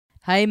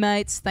Hey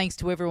mates, thanks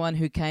to everyone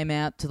who came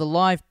out to the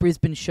live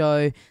Brisbane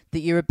show that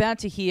you're about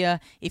to hear.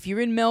 If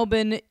you're in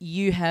Melbourne,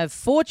 you have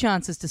 4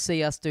 chances to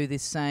see us do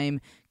this same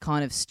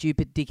kind of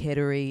stupid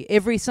dickheadery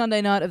every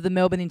Sunday night of the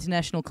Melbourne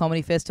International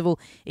Comedy Festival.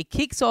 It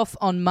kicks off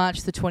on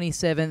March the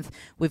 27th.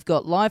 We've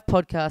got live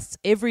podcasts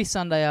every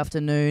Sunday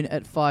afternoon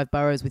at 5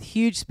 Boroughs with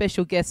huge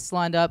special guests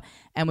lined up,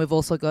 and we've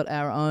also got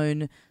our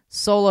own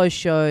solo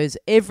shows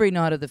every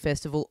night of the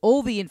festival.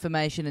 All the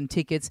information and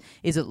tickets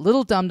is at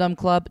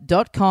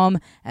littledumdumclub.com,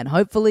 and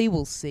hopefully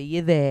we'll see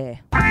you there.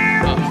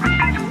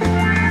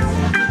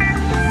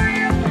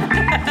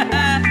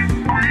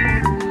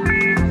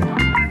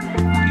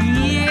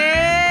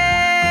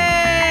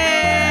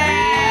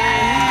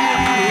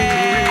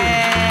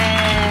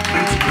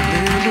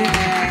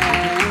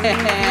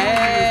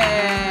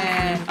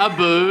 A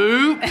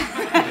boo.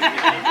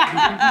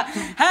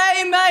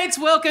 Hey mates,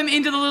 welcome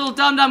into the Little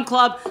Dum Dum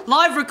Club,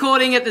 live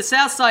recording at the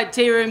Southside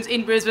Tea Rooms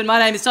in Brisbane. My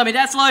name is Tommy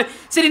Daslow.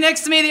 Sitting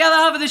next to me, the other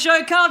half of the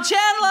show, Carl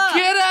Chandler.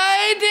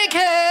 G'day,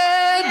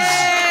 dickheads!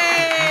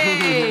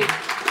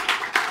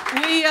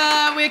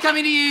 Hey! We're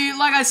coming to you,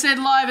 like I said,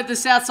 live at the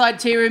Southside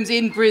Tea Rooms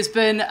in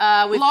Brisbane.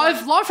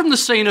 Live from the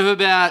scene of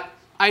about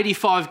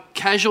 85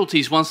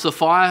 casualties once the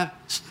fire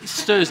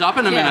stirs up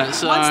in a minute.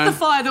 So. Once the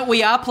fire that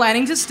we are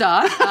planning to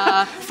start.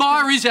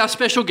 Fire is our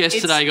special guest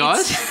today,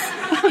 guys.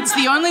 It's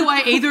the only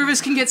way either of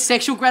us can get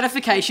sexual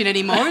gratification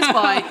anymore is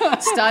by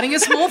starting a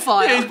small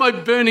fire. Yeah, it's by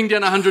burning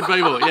down 100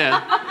 people,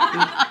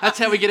 yeah. That's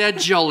how we get our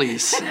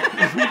jollies.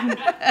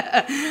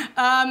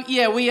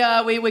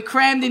 We're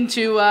crammed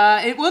into,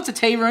 it's a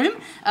tea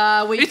room.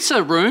 It's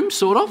a room,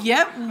 sort of.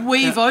 Yeah,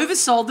 we've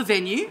oversold the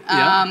venue,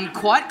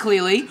 quite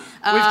clearly.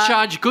 We've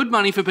charged good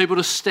money for people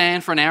to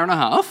stand for an hour and a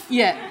half.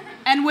 Yeah.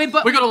 And we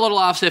got a lot of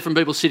laughs there from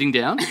people sitting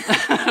down.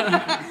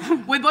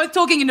 We're both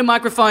talking into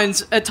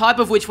microphones, a type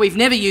of which we've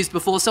never used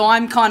before. So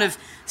I'm kind of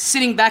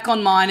sitting back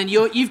on mine, and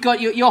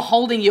you're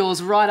holding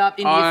yours right up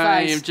into your face.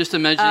 I am just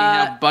imagining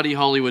how Buddy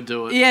Holly would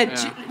do it. Yeah.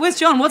 Where's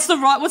John? What's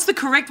the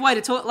correct way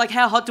to talk? Like,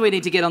 how hot do we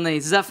need to get on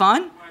these? Is that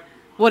fine?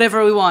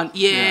 Whatever we want.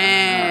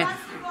 Yeah.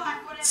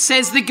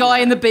 Says the guy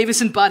in the Beavis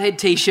and Butthead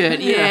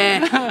t-shirt.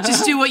 Yeah.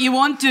 Just do what you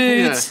want,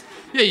 dudes.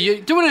 Yeah,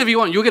 you do whatever you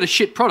want. You'll get a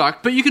shit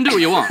product, but you can do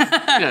what you want.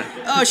 Yeah.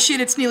 Oh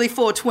shit! It's nearly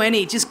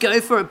 4:20. Just go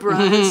for it,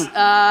 bros.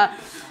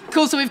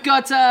 Cool. So we've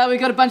got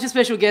a bunch of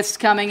special guests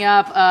coming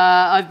up.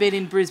 I've been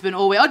in Brisbane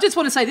all week. I just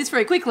want to say this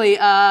very quickly.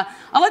 I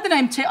like the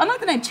name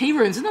tea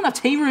rooms. There's not enough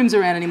tea rooms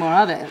around anymore,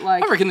 are there?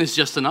 I reckon there's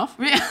just enough.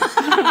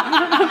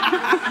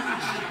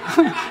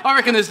 I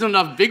reckon there's not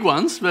enough big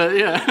ones, but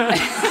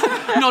yeah.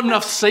 Not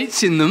enough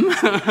seats in them.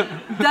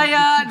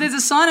 There's a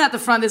sign out the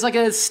front. There's like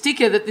a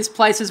sticker that this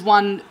place has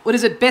won, what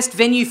is it, best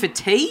venue for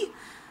tea?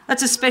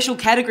 That's a special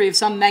category of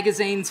some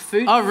magazine's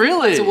food. Oh,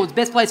 really? Awards,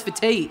 best place for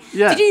tea.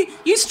 Yeah.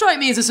 You strike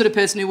me as the sort of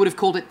person who would have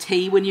called it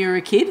tea when you were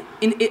a kid,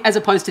 as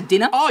opposed to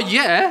dinner. Oh,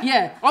 yeah.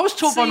 Yeah. I was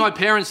taught by my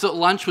parents that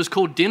lunch was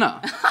called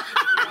dinner.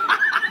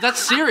 That's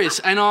serious,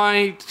 and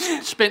I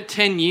spent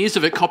 10 years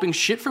of it copping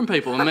shit from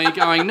people and me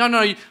going, no,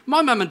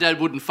 my mum and dad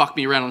wouldn't fuck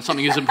me around on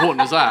something as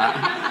important as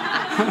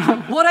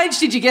that. What age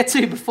did you get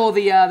to before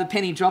the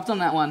penny dropped on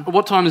that one?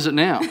 What time is it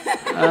now?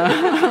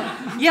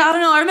 Yeah, I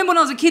don't know. I remember when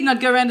I was a kid and I'd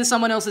go around to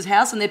someone else's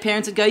house and their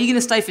parents would go, "You going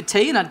to stay for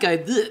tea?" And I'd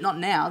go, "Not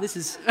now. This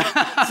is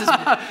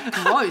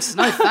gross.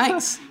 No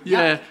thanks."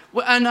 Yeah.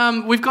 Well,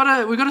 and we've got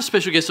a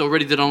special guest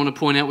already that I want to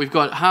point out. We've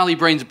got Harley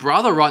Breen's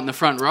brother right in the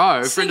front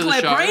row, friend of the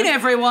show. Sinclair Breen,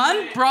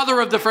 everyone. Brother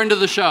of the friend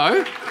of the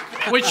show,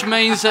 which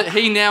means that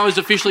he now has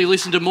officially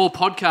listened to more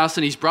podcasts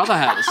than his brother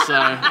has. So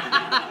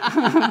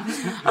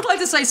I'd like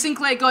to say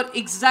Sinclair got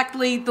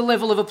exactly the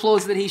level of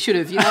applause that he should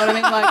have. You know what I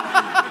mean?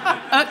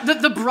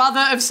 Like the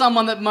brother of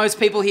someone that most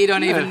people here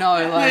don't even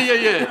know. Like.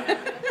 Yeah.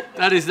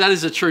 That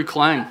is a true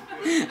clang.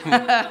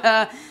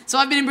 So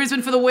I've been in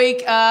Brisbane for the week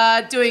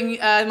doing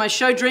my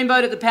show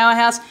Dreamboat at the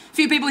Powerhouse. A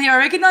few people here I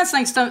recognise.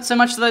 Thanks so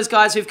much to those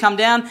guys who've come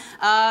down.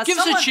 Give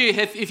us a cheer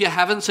if you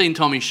haven't seen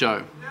Tommy's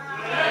show.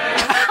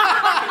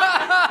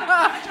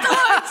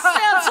 Don't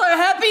sound so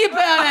happy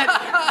about it.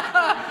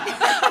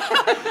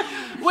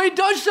 We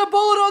dodged a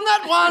bullet on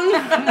that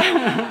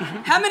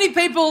one. How many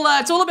people?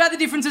 It's all about the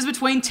differences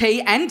between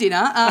tea and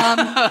dinner.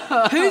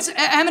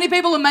 How many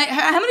people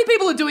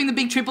are doing the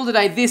big triple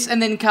today? This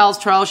and then Carl's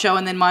trial show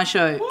and then my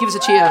show. Give us a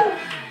cheer.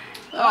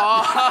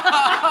 Oh,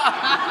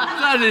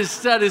 that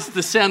is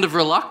the sound of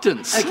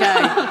reluctance.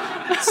 Okay,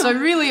 so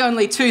really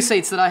only 2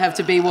 seats that I have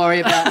to be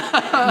worried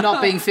about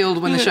not being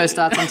filled when the show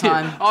starts on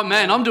time. Oh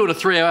man, I'm doing a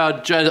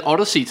 3-hour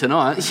Odyssey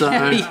tonight, so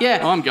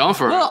yeah. I'm going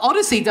for it. Well,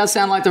 Odyssey does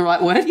sound like the right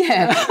word,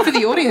 yeah, for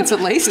the audience at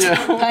least. Yeah.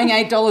 Paying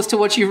 $8 to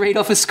watch you read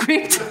off a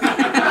script.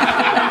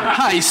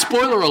 Hey,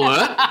 spoiler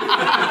alert.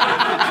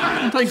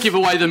 Don't give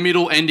away the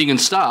middle, ending and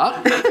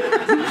start.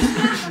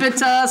 But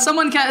some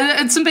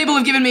people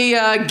have given me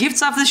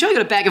gifts after the show. I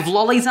got a bag of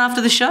lollies after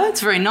the show.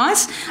 It's very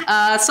nice.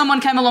 Someone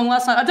came along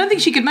last night. I don't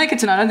think she could make it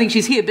tonight. I don't think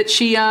she's here. But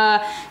she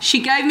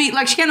gave me,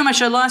 she came to my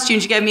show last year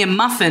and she gave me a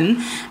muffin.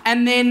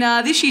 And then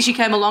this year she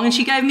came along and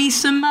she gave me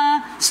some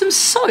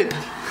soap.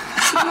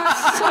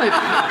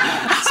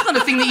 It's not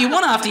a thing that you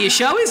want after your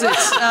show, is it?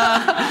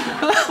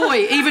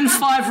 Boy, even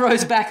 5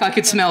 rows back, I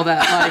could smell that.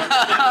 Like,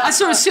 I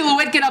saw a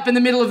silhouette get up in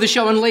the middle of the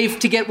show and leave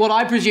to get what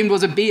I presumed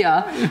was a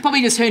beer.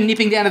 Probably just her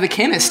nipping down to the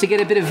chemist to get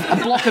a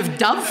block of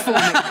Dove for me.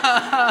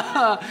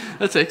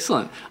 That's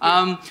excellent.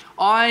 I'm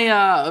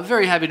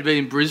very happy to be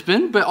in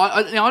Brisbane, but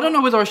I don't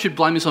know whether I should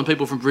blame this on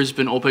people from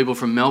Brisbane or people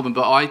from Melbourne,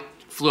 but I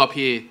flew up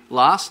here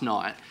last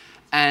night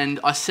and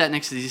I sat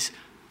next to this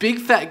big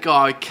fat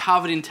guy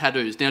covered in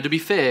tattoos. Now, to be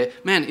fair,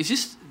 man,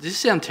 does this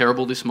sound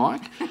terrible, this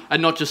mic?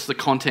 And not just the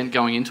content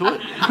going into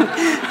it?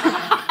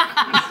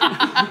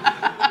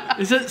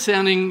 Is that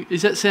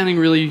sounding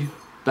really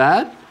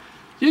bad?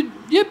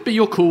 Yeah, but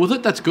you're cool with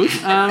it. That's good.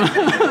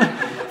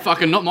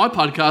 Fucking not my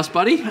podcast,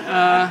 buddy.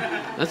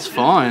 That's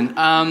fine.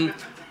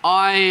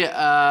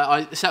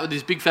 I sat with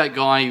this big fat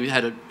guy who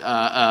had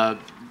a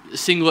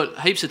singlet,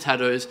 heaps of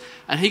tattoos,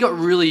 and he got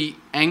really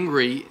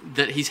angry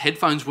that his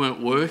headphones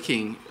weren't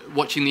working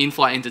watching the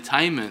in-flight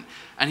entertainment,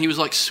 and he was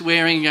like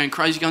swearing and going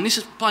crazy, going,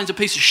 "This plane's a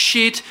piece of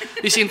shit.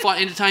 This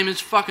in-flight entertainment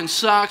fucking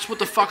sucks. What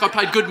the fuck? I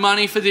paid good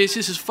money for this.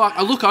 This is fuck."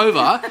 I look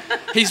over,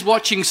 he's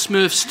watching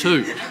Smurfs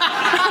 2.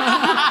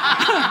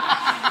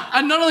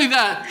 And not only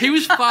that, he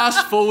was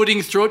fast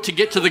forwarding through it to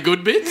get to the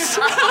good bits.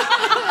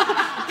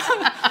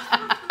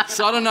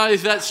 So I don't know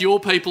if that's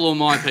your people or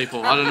my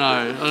people. I don't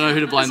know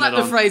who to blame that on. It's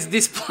like the phrase,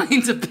 "This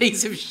plane's a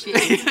piece of shit."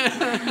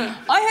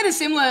 I had a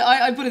similar...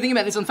 I put a thing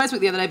about this on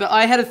Facebook the other day, but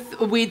I had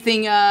a weird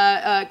thing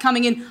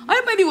coming in. I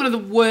had maybe one of the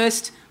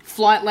worst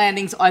flight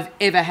landings I've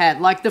ever had.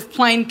 Like, the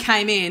plane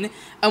came in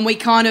and we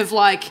kind of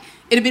like...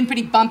 It had been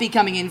pretty bumpy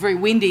coming in, very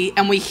windy,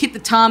 and we hit the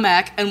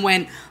tarmac and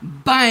went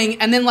bang,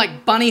 and then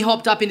like bunny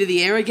hopped up into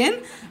the air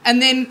again, and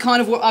then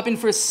kind of were up in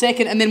for a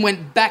second and then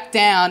went back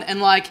down,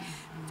 and like...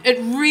 It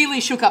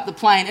really shook up the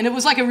plane, and it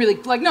was like no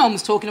one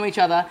was talking to each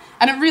other,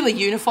 and it really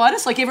unified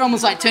us. Like, everyone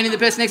was like turning to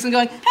the person next to them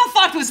going, "How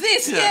fucked was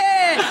this?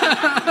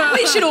 Yeah.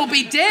 We should all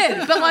be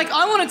dead." But like,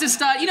 I wanted to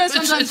start,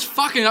 sometimes... It's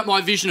fucking up my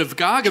vision of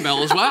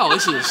Gargamel as well.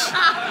 This is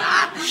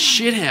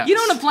shithouse. You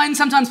know, on a plane,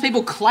 sometimes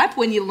people clap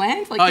when you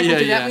land? Like, people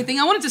do that weird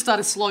thing. I wanted to start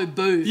a slow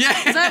boo. Yeah.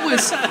 That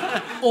was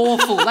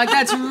awful. Like,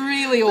 that's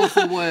really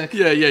awful work.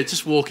 Yeah,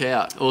 just walk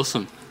out.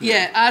 Awesome.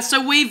 Yeah,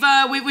 so we've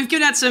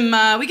given out some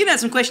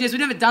questionnaires. We've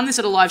never done this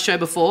at a live show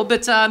before,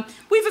 but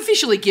we've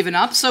officially given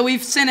up. So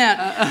we've sent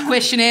out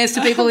questionnaires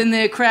to people in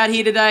the crowd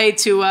here today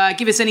to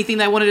give us anything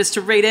they wanted us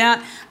to read out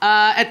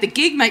at the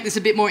gig, make this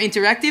a bit more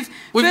interactive.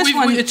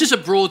 It's just a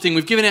broad thing.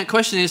 We've given out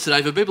questionnaires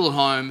today for people at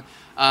home.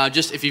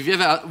 Just if you've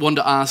ever wanted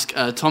to ask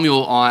Tommy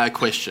or I a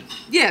question.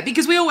 Yeah,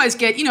 because we always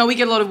get, we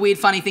get a lot of weird,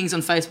 funny things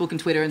on Facebook and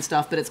Twitter and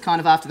stuff, but it's kind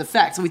of after the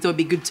fact, so we thought it'd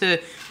be good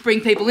to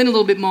bring people in a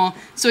little bit more.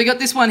 So we got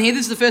this one here.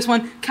 This is the first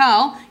one.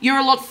 Carl, you're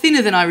a lot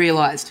thinner than I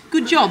realised.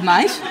 Good job,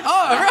 mate.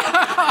 Oh, right.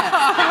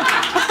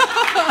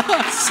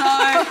 So...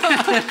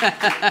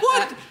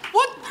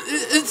 What?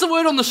 It's the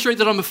word on the street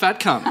that I'm a fat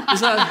cunt.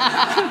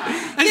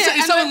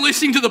 Is someone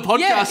listening to the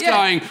podcast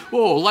going,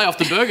 "Whoa, lay off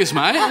the burgers,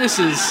 mate"? This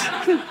is...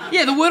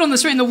 Yeah, the word on the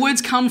street, and the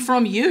words come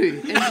from you.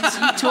 And it's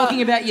you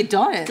talking about your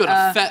diet. Got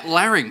a fat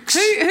larynx.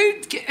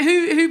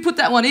 Who put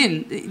that one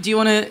in? Do you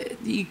want to... Are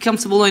you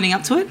comfortable owning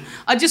up to it?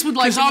 I just would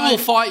like to know... Because I will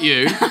fight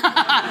you.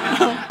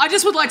 I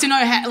just would like to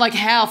know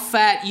how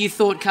fat you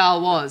thought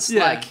Carl was.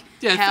 Yeah.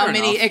 How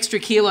many extra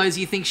kilos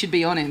you think should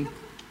be on him.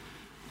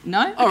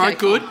 No? All right,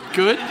 cool.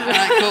 good. All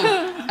right, cool.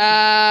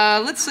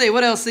 Let's see,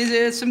 what else?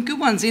 There's some good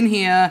ones in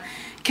here.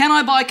 Can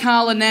I buy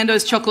Carl a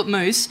Nando's chocolate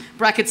mousse?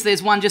 Brackets,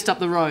 there's one just up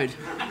the road.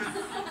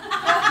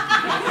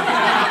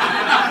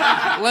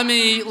 Let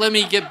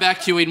me get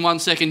back to you in 1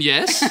 second,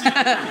 yes.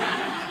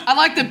 I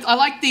like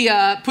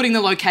the putting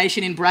the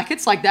location in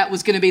brackets, like that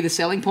was going to be the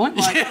selling point.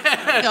 Like,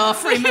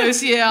 free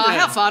moose,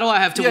 how far do I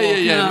have to walk?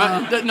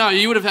 Yeah. No,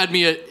 you would have had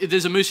me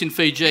there's a moose in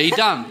Fiji.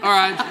 Done. All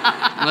right,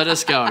 let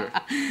us go.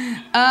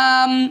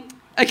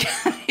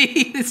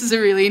 Okay, this is a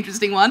really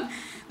interesting one.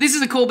 This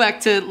is a callback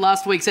to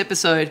last week's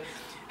episode.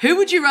 Who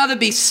would you rather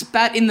be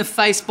spat in the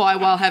face by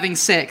while having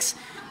sex?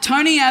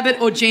 Tony Abbott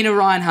or Gina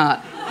Reinhart?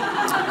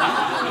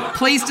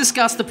 Please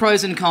discuss the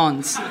pros and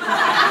cons.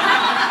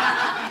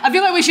 I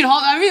really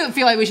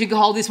feel like we should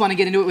hold this one and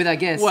get into it with our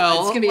guests.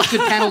 Well, it's going to be a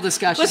good panel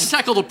discussion. Let's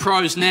tackle the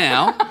pros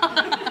now,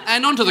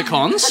 and on to the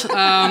cons.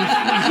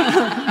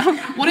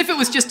 What if it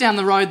was just down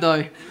the road,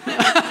 though?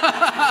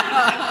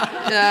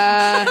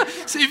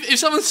 So if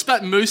someone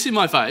spat moose in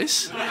my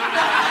face,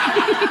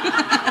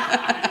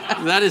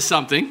 that is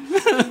something.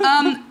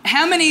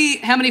 How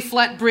many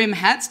flat brim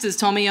hats does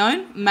Tommy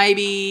own?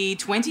 Maybe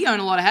 20. Own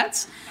a lot of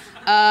hats.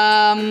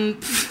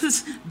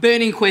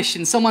 Burning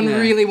question. Someone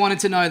really wanted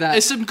to know that.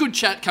 There's some good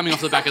chat coming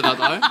off the back of that,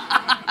 though.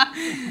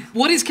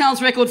 What is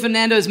Carl's record for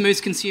Nando's mousse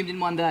consumed in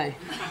one day?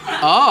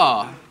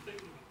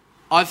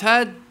 I've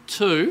had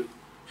 2.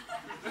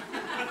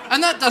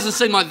 And that doesn't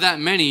seem like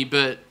that many,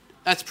 but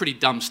that's pretty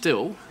dumb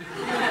still.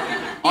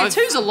 Yeah,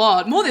 2's a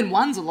lot. More than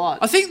 1's a lot.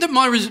 I think that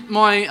my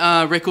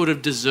record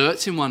of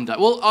desserts in one day...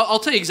 Well, I'll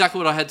tell you exactly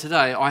what I had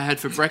today. I had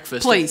for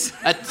breakfast... Please.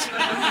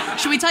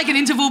 Should we take an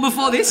interval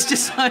before this,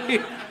 just so...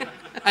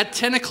 At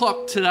 10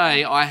 o'clock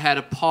today, I had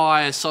a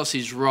pie, a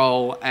sausage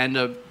roll, and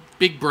a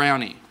big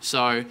brownie.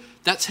 So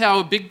that's how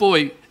a big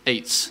boy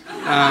eats.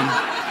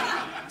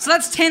 So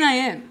that's 10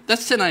 a.m.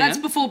 That's 10 a.m. That's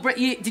before...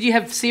 did you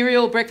have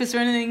cereal, breakfast or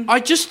anything? I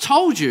just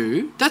told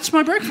you that's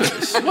my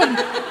breakfast.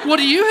 What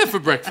do you have for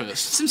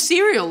breakfast? Some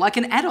cereal, like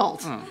an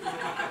adult. Oh.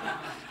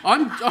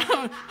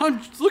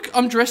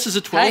 I'm dressed as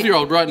a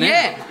 12-year-old right now.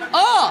 Yeah.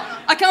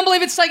 Oh, I can't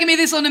believe it's taken me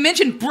this long to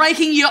mention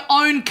breaking your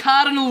own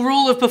cardinal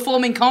rule of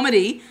performing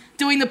comedy,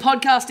 doing the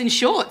podcast in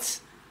shorts.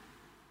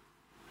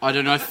 I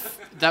don't know if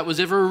that was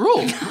ever a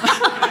rule.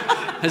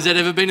 Has that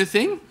ever been a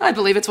thing? I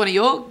believe it's one of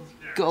your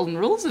golden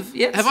rules of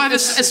yes. Have I ever... A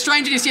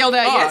stranger just yelled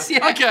out yes.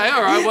 Yeah. Okay,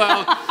 all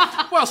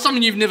right. Well,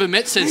 someone you've never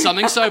met said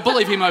something, so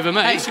believe him over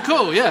me. Hey, so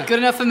cool, yeah. Good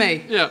enough for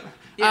me. Yeah.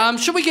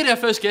 Should we get our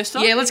first guest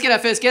on? Yeah, let's get our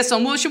first guest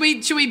on. Well, should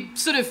we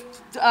sort of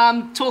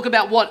talk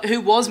about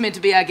who was meant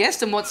to be our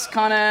guest and what's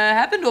kind of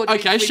happened? Or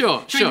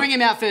sure. Should we bring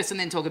him out first and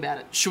then talk about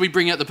it? Should we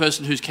bring out the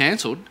person who's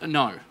cancelled?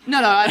 No.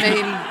 No, I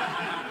mean...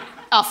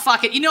 Oh,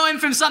 fuck it. You know him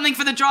from Something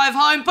for the Drive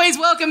Home. Please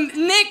welcome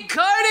Nick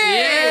Cody.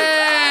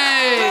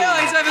 Yay! Oh,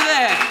 he's over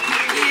there.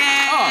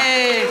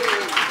 Yay!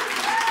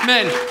 Oh.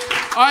 Man,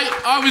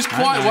 I was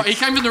quite... He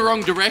came in the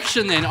wrong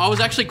direction then. I was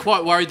actually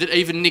quite worried that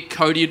even Nick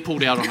Cody had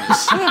pulled out on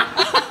us.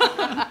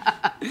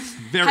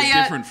 Very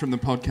different from the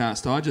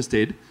podcast I just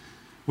did.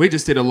 We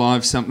just did a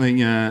live something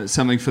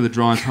for the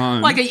drive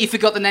home. Like you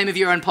forgot the name of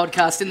your own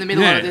podcast in the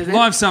middle of it.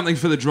 Live something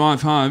for the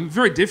drive home.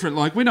 Very different.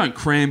 Like, we don't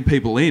cram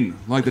people in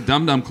like the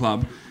Dum Dum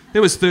Club.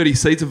 There was 30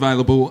 seats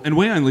available, and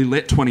we only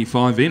let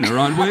 25 in, all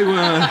right? We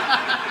were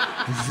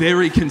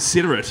very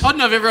considerate. I don't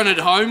know if everyone at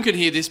home can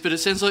hear this, but it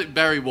sounds like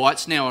Barry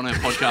White's now on our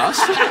podcast.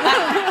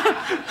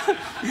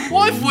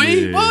 Why have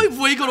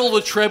we got all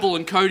the treble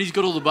and Cody's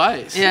got all the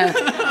bass? Yeah.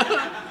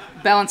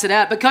 Balance it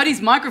out. But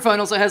Cody's microphone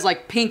also has like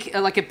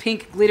a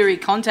pink glittery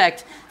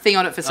contact thing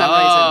on it for some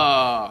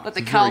reason. Like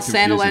the Carl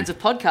Sanderlands of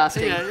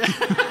podcasting. Yeah.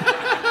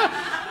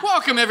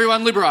 Welcome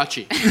everyone,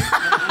 Liberace.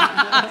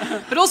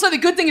 But also the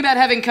good thing about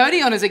having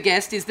Cody on as a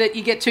guest is that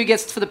you get two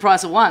guests for the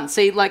price of one.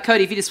 See, like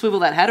Cody, if you just swivel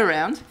that hat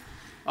around.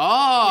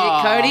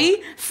 Oh. Yeah,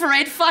 Cody,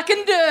 Fred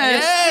fucking Durst.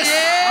 Yes.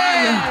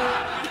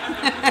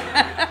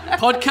 Yeah.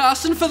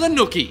 Podcasting for the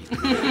nookie.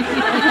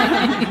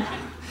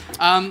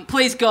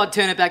 Please God,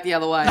 turn it back the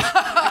other way.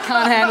 I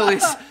can't handle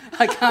this.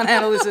 I can't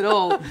handle this at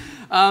all.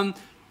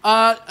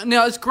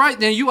 Now it's great.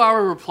 Now you are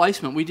a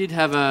replacement. We did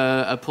have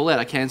a pull-out,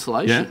 a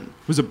cancellation. Yeah.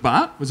 Was it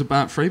Bart? Was it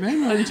Bart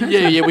Freeman?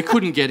 Yeah, we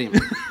couldn't get him.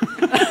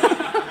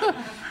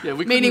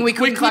 Meaning we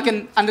couldn't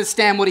fucking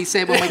understand what he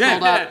said when we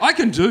called up. I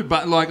can do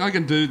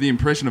the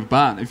impression of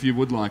Bart if you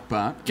would like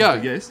Bart. Go.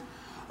 Yes.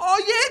 Oh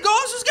yeah,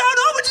 guys, what's going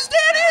on? We're just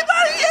down here,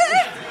 buddy.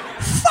 Yeah.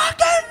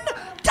 Fucking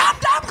Dum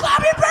Dum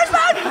Club in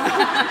Brisbane.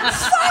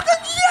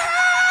 Fucking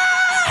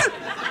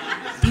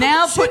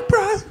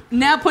yeah.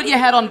 Now put your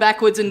hat on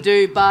backwards and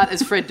do Bart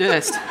as Fred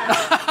Durst.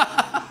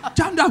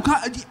 Dum Dum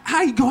Club.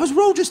 Hey guys,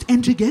 we're all just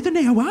in together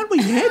now, aren't we?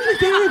 Yeah,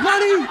 just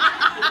everybody.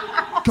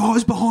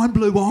 Guys behind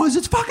blue eyes.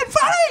 It's fucking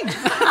funny.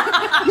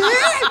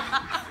 Yeah.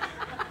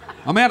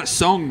 I'm out of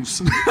songs.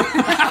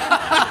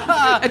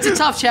 It's a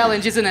tough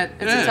challenge, isn't it?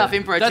 It's a tough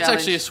improv challenge. That's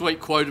actually a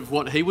sweet quote of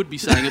what he would be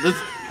saying at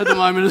the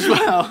moment as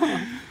well.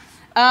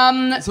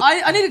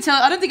 I need to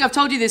tell... I don't think I've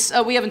told you this.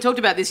 We haven't talked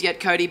about this yet,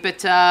 Cody,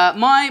 but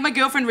my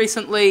girlfriend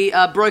recently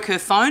broke her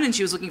phone and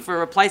she was looking for a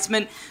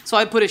replacement. So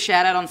I put a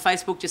shout out on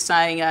Facebook just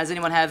saying, does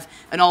anyone have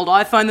an old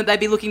iPhone that they'd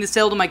be looking to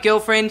sell to my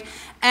girlfriend?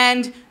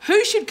 And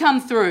who should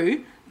come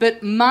through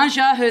but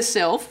Marja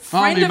herself,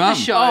 friend of the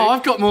show. Oh,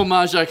 I've got more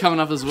Marja coming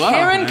up as well.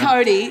 Karen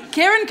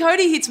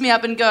Cody hits me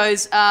up and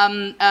goes,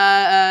 I've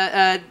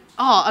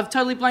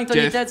totally blanked on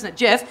your dad's name.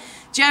 Jeff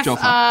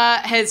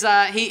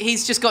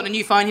he's just gotten a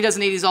new phone. He doesn't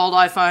need his old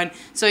iPhone.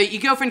 So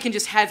your girlfriend can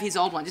just have his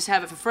old one. Just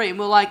have it for free. And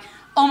we're like,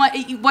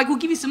 we'll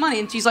give you some money.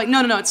 And she's like,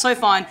 no, it's so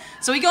fine.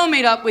 So we go and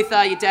meet up with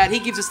your dad. He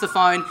gives us the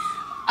phone.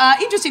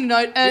 Interesting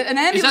note, an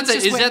ambulance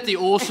Is that the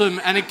awesome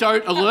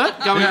anecdote alert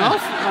going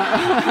off?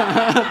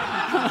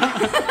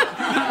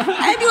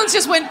 Ambulance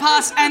just went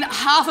past and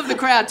half of the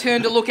crowd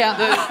turned to look out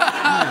the...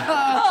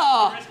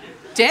 Oh,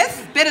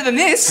 death? Better than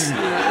this.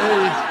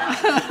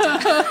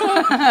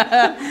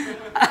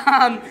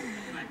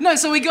 No,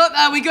 so we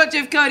got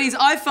Jeff Cody's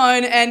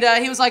iPhone and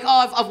he was like,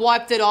 I've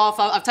wiped it off.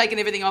 I've taken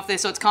everything off there,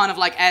 so it's kind of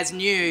like as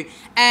new.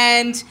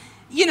 And...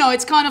 you know,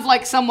 it's kind of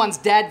like someone's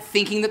dad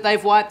thinking that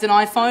they've wiped an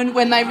iPhone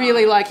when they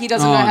really, he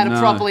doesn't know how to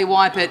properly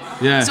wipe it.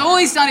 Yeah. So all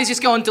he's done is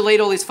just go and delete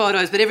all his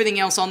photos, but everything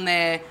else on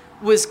there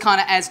was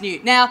kind of as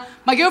new. Now,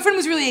 my girlfriend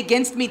was really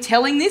against me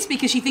telling this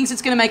because she thinks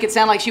it's going to make it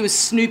sound like she was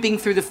snooping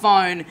through the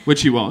phone. Which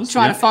she was.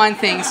 Trying to find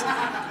things.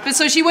 But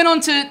so she went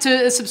on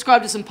to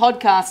subscribe to some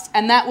podcasts,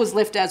 and that was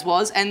left as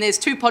was. And there's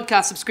 2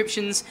 podcast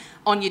subscriptions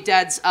on your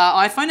dad's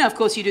iPhone. Now, of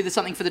course, you do the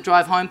Something for the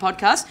Drive Home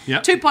podcast.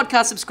 Yep. 2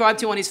 podcasts subscribed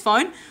to on his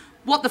phone.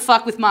 What the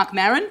Fuck with Mark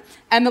Maron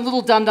and the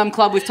Little Dum Dum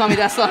Club with Tommy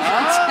Daslock.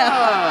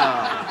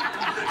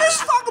 This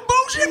is fucking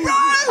bullshit, bro.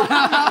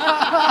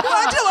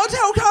 Wait till I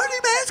tell Cody,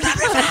 man. It's going to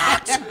be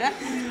fat.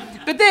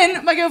 But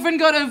then my girlfriend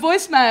got a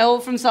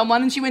voicemail from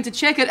someone and she went to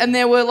check it and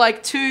there were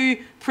like 2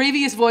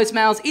 previous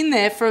voicemails in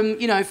there from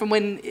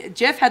when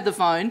Jeff had the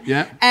phone.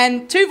 Yeah.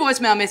 And 2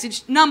 voicemail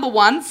message. Number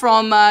 1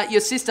 from your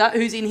sister,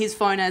 who's in his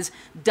phone as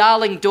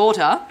darling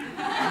daughter.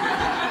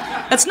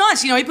 That's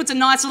nice, he puts a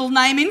nice little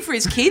name in for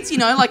his kids,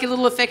 like a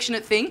little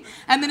affectionate thing.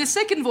 And then a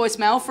second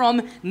voicemail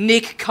from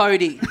Nick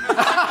Cody.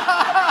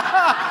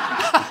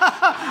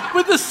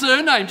 With the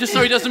surname, just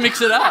so he doesn't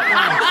mix it up.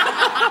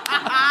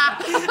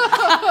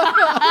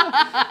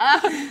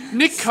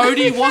 Nick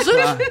Cody, was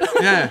it?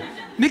 Yeah.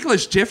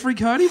 Nicholas Jeffrey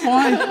Cody?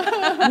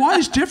 Why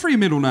is Jeffrey a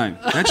middle name?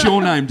 That's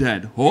your name,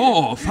 Dad.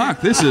 Oh,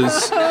 fuck, this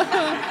is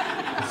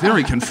a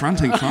very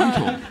confronting phone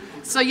call.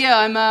 So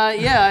yeah,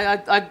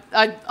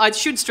 I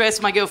should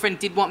stress my girlfriend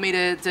did want me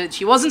to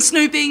she wasn't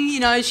snooping,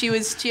 she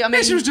was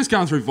just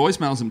going through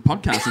voicemails and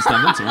podcasts and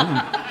stuff, that's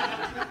all.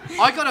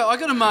 I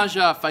got a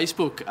Marja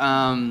Facebook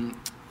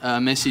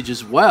message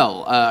as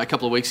well a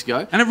couple of weeks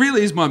ago. And it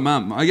really is my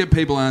mum. I get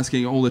people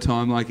asking all the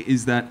time, like,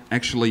 is that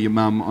actually your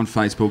mum on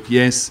Facebook?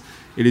 Yes,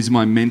 it is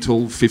my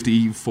mental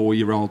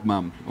 54-year-old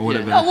mum or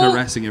whatever,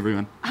 harassing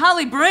everyone.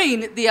 Harley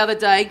Breen the other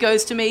day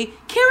goes to me,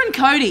 Kieran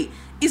Cody,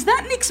 is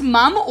that Nick's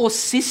mum or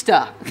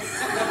sister?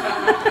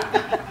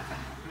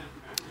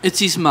 It's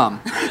his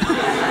mum.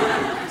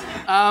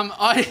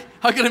 I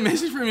got a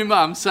message from your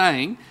mum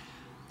saying,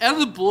 out of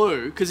the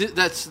blue, because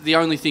that's the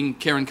only thing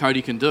Kieran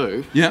Cody can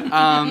do.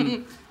 Yeah.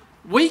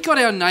 We got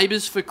our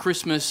neighbours for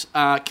Christmas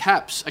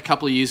caps a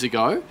couple of years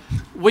ago.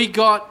 We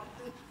got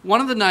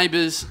one of the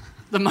neighbours,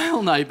 the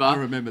male neighbour, I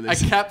remember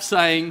this. a cap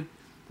saying,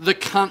 "The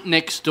cunt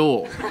next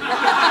door."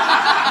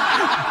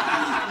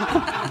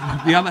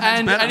 The other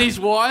hat's better. And his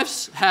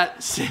wife's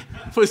hat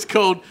was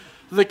called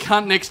 "The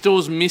cunt next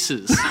door's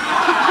missus."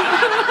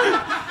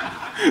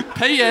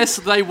 P.S.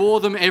 They wore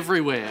them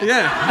everywhere.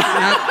 Yeah.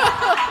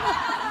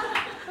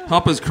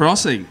 Hoppers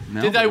Crossing.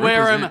 No, Did they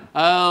wear them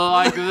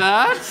like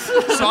that?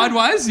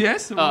 Sideways,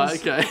 yes. Oh,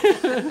 okay.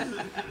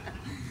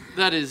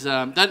 That is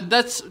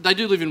that's they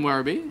do live in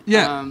Werribee.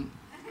 Yeah.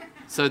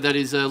 So that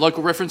is a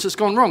local reference that's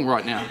gone wrong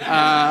right now.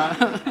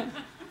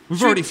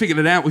 We've already figured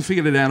it out. We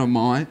figured it out on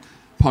my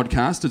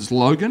podcast. It's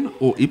Logan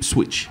or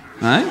Ipswich.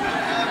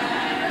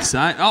 Eh? So,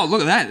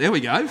 look at that. There we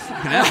go.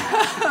 Fucking hell.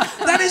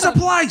 That is a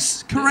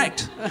place.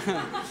 Correct.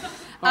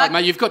 All right,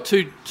 mate. You've got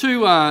two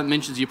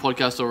mentions of your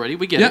podcast already.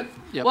 We get it.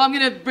 Yep. Well, I'm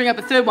going to bring up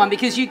a third one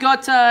because you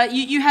got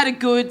you had a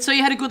good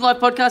live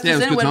podcast. Yeah,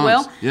 it went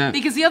well. Yeah.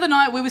 Because the other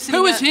night we were sitting.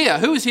 Who was here?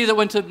 Who was here that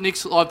went to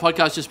Nick's live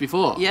podcast just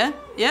before? Yeah.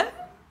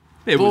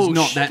 There was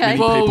not that many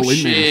people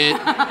in there.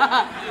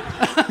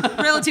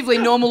 Relatively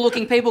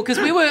normal-looking people because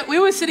we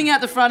were sitting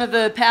out the front of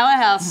the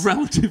powerhouse.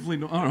 Relatively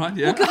not. All right,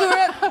 yeah.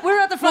 We were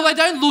at the front. Well,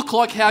 they don't look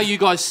like how you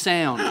guys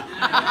sound.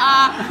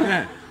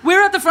 Yeah. We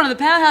were at the front of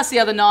the powerhouse the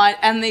other night,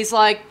 and these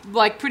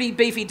like pretty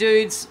beefy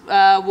dudes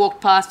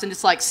walked past and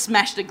just like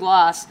smashed a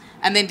glass,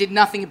 and then did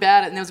nothing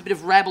about it. And there was a bit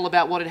of rabble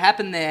about what had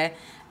happened there.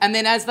 And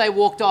then as they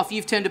walked off,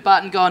 you've turned a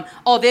button and gone,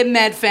 oh, they're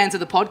mad fans of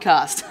the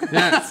podcast.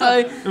 Yeah. So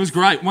it was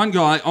great. One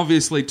guy,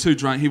 obviously too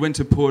drunk, he went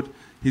to put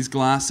his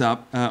glass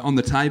up on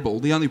the table.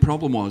 The only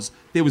problem was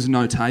there was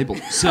no table.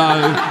 So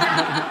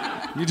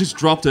you just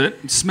dropped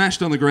it,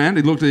 smashed on the ground.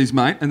 He looked at his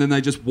mate, and then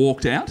they just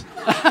walked out.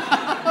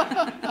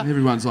 And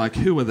everyone's like,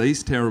 who are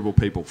these terrible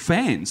people?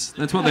 Fans.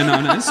 That's what they're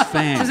known as,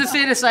 fans. is it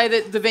fair to say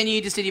that the venue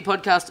you just did your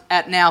podcast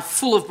at now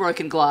full of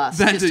broken glass?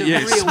 That's just it, yeah,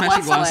 real smashing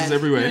wasteland. glasses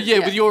everywhere. Yeah,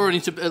 but you're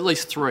into at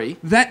least 3.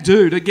 That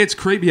dude, it gets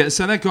creepier.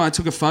 So that guy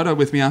took a photo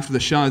with me after the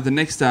show. The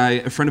next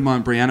day, a friend of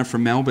mine, Brianna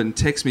from Melbourne,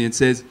 texts me and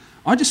says,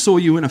 I just saw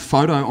you in a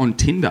photo on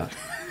Tinder.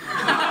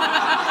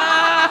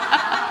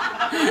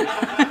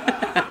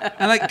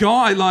 And that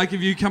guy, like,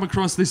 if you come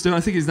across this dude, I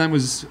think his name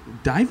was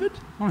David.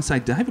 I want to say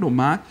David or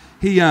Mark.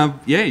 He,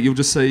 you'll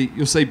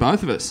see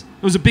both of us.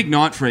 It was a big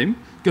night for him.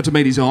 Got to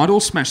meet his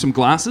idol, smashed some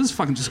glasses.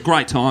 Fucking just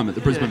great time at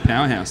the Brisbane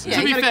Powerhouse. Yeah,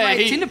 To be got fair, a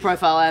great Tinder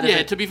profile out of it.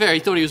 Yeah, to be fair, he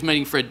thought he was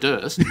meeting Fred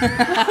Durst. Should we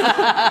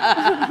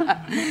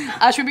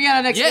bring out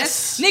our next Yes.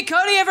 guest? Nick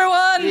Cody,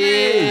 everyone!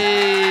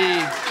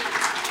 Yay.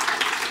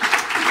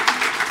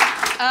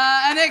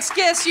 Our next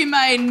guest, you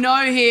may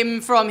know him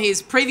from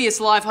his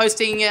previous life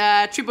hosting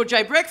Triple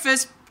J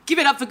Breakfast. Give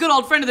it up for good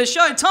old friend of the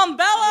show, Tom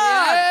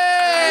Ballard!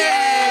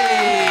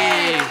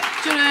 Yay.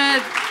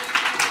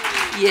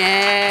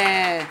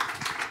 Yeah.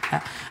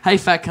 Hey,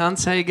 fat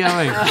cunts, how you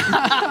going?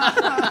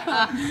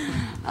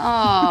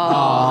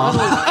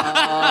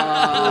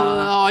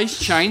 Oh, he's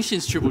changed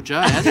since Triple J,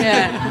 hasn't he?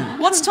 Yeah.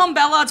 What's Tom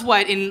Ballard's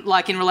weight in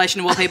relation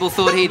to what people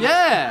thought he'd?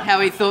 Yeah.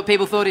 How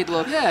people thought he'd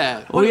look.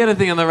 Yeah. Well, we had a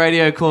thing on the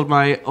radio called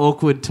my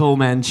awkward tall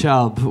man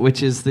chub,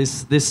 which is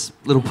this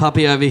little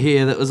puppy over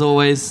here that was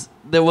always...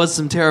 There was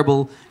some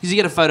terrible... Because you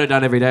get a photo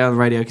done every day on the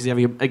radio because you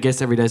have a guest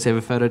every day, so you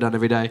have a photo done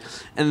every day.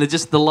 And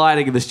the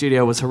lighting in the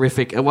studio was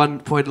horrific. At one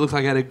point, it looked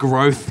like I had a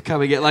growth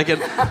coming out, like an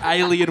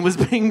alien was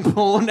being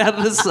born out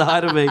of the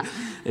side of me.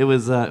 It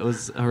was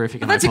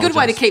horrific. That's a good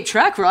way to keep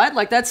track, right?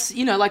 Like that's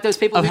like those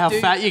people of who how do...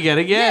 fat you're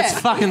getting. Yeah, it's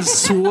fucking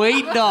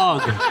sweet,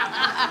 dog.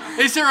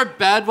 Is there a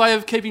bad way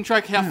of keeping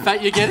track how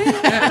fat you're getting?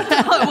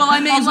 Well, I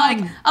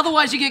mean,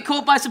 otherwise you get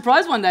caught by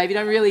surprise one day if you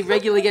don't really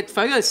regularly get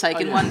photos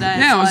taken one day.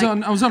 Yeah,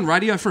 I was on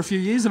radio for a few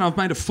years and I've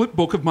made a flip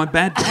book of my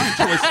bad diet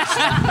choices.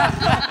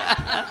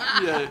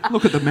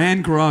 Look at the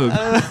man grow.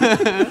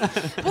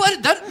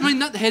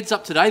 That heads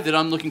up today that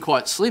I'm looking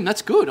quite slim.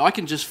 That's good. I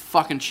can just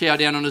fucking chow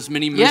down on as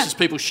many moose as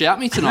people shout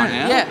me tonight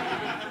now.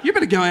 Yeah. You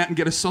better go out and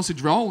get a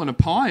sausage roll and a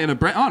pie and a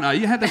bread. Oh no,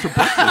 you had that for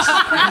breakfast.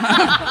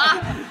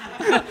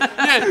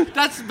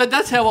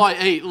 That's how I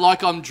eat.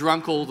 Like I'm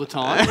drunk all the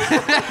time.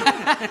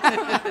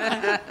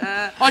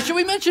 Should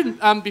we mention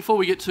before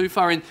we get too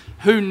far in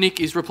who Nick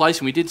is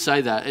replacing? We did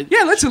say that.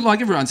 Let's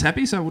everyone's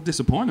happy, so we'll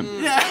disappoint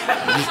them.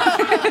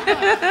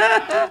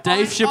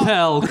 Dave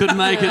Chappelle couldn't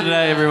make it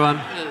today, everyone.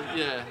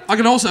 Yeah. I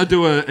can also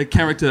do a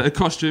character, a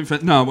costume for...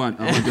 No, I won't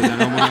do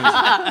that.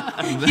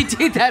 I won't. You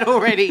did that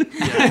already.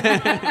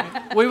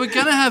 Yeah. We were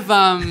going to have...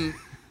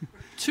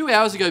 2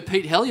 hours ago,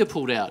 Pete Hellier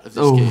pulled out of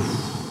this gig.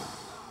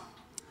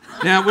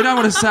 Now, we don't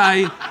want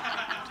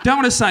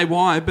to say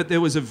why, but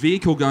there was a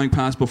vehicle going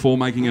past before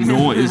making a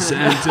noise,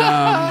 and...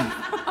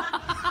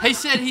 He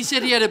said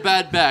he had a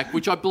bad back,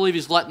 which I believe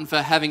is Latin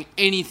for having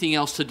anything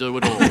else to do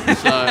at all.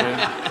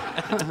 So...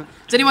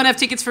 Does anyone have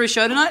tickets for his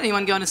show tonight?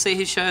 Anyone going to see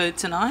his show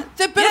tonight?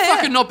 There better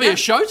fucking not be a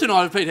show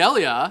tonight of Pete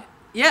Hellier.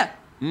 Yeah,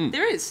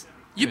 there is.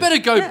 You better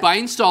go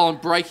Bane style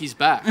and break his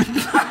back.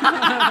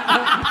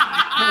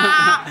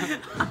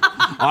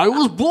 I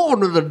was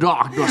born in the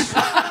darkness.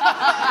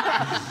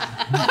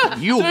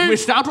 You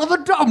missed out on the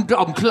Dum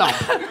Dum Club.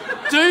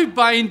 Do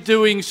Bane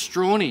doing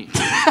Strawny.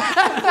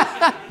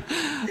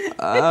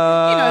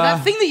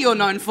 That thing that you're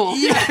known for.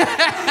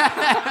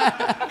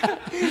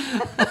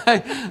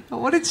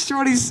 What did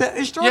Strawny say?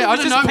 Strawny I was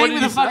don't just know. Pete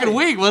with a fucking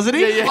wig, wasn't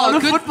he? Yeah. On a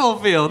football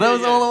field. That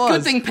was all it was.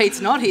 Good thing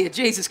Pete's not here.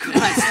 Jesus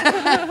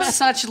Christ.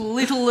 Such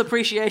little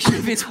appreciation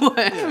of his work.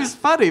 It was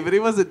funny, but he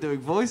wasn't doing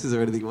voices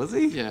or anything, was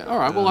he? Yeah, all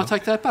right, well, I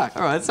take that back.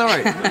 All right,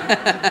 sorry.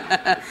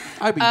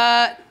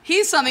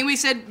 Here's something we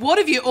said, what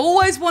have you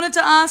always wanted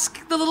to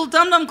ask the little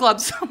Dum Dum Club?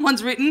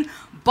 Someone's written,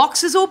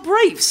 boxers or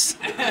briefs?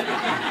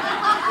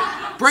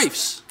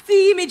 Briefs.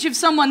 The image of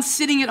someone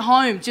sitting at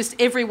home just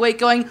every week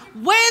going,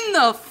 when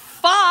the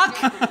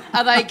fuck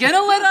are they going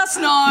to let us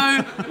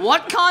know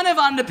what kind of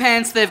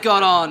underpants they've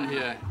got on?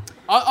 Yeah.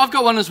 I've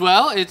got one as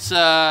well. It's...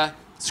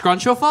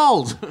 Scrunch or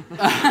fold?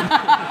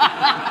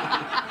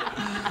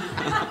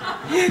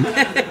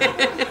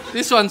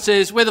 This one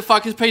says, where the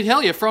fuck is Pete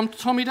Hellier from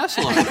Tommy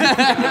Dassler?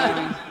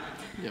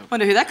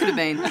 Wonder who that could have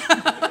been.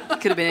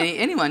 Could have been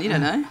anyone, you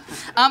don't know.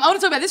 I want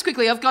to talk about this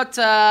quickly. I've got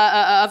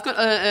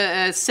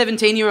a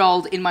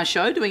 17-year-old in my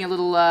show doing a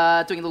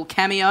little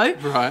cameo.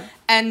 Right.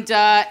 And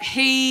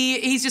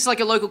he's just like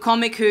a local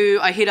comic who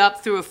I hit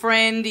up through a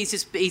friend.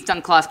 He's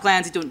done class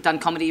clowns. He's done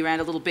comedy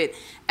around a little bit,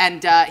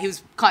 and he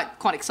was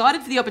quite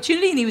excited for the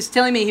opportunity. And he was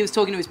telling me he was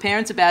talking to his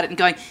parents about it and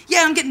going,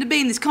 "Yeah, I'm getting to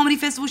be in this comedy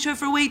festival show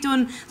for a week,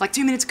 doing like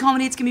 2 minutes of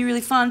comedy. It's gonna be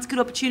really fun. It's a good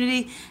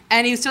opportunity."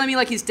 And he was telling me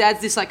like his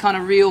dad's this like kind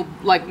of real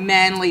like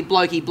manly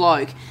blokey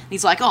bloke. And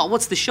he's like, "Oh,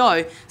 what's the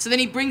show?" So then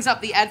he brings up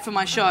the ad for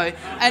my show,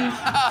 and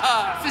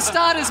for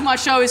starters, my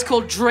show is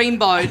called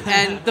Dreamboat,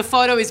 and the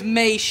photo is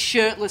me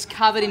shirtless,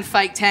 covered in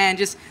fake tan,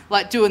 just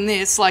like doing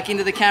this, like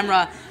into the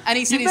camera. And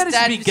he said You his managed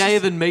dad to be gayer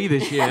than me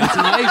this year. It's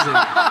amazing.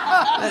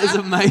 That is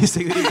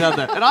amazing that you've done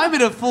that. And I'm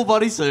in a full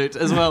bodysuit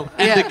as well,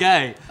 and a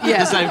gay at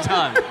the same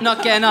time.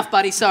 Not gay enough,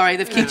 buddy. Sorry,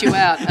 they've kicked you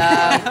out.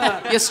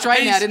 You're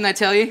straight now, didn't they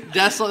tell you?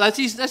 That's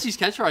his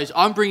catchphrase.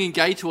 I'm bringing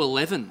gay to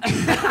 11.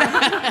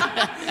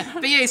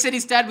 But yeah, he said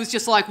his dad was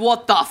just like,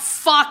 "What the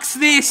fuck's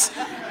this?"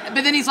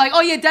 But then he's like,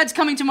 "Oh yeah, Dad's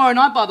coming tomorrow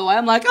night, by the way."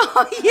 I'm like,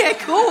 "Oh yeah,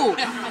 cool."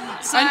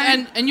 So,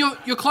 and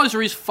your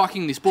closer is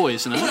fucking this boy,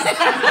 isn't it?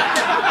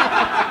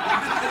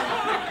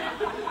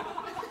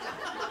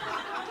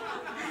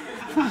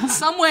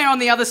 somewhere on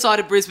the other side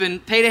of Brisbane,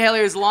 Peter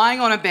Hellier is lying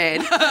on a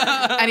bed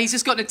and he's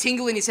just gotten a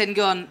tingle in his head and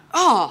gone,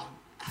 "Oh,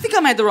 I think I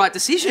made the right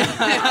decision."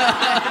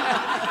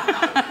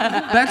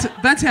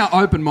 That's how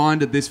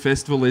open-minded this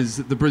festival is,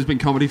 the Brisbane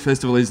Comedy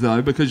Festival is,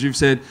 though, because you've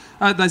said,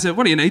 they said,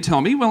 "What do you need,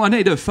 Tommy?" "Well, I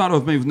need a photo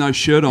of me with no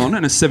shirt on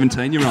and a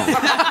 17-year-old.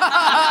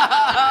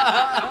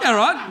 Yeah,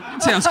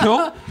 right. Sounds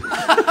cool.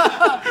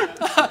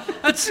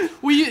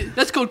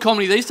 That's called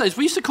comedy these days.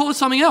 We used to call it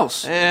something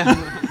else. Yeah.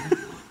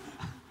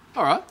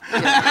 All right.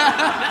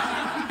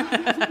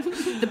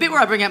 The bit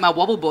where I bring out my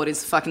wobble board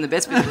is fucking the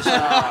best bit of the show.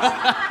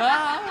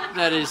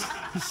 That is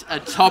a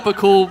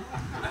topical...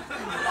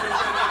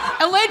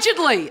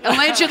 Allegedly,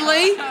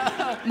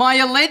 my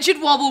alleged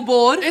wobble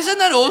board. Isn't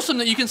that awesome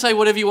that you can say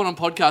whatever you want on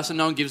podcasts and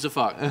no one gives a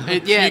fuck?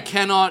 Yeah.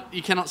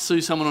 You cannot sue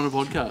someone on a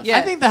podcast. Yeah.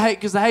 I think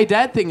because the Hey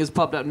Dad thing has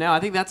popped up now.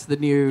 I think that's the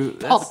new...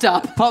 Popped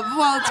up.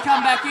 Well, it's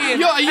come back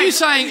in. Are you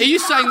saying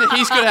that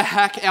he's got to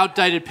hack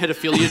outdated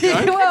pedophilia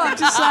jokes? Well, I'm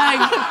just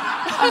saying...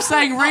 I'm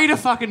saying read a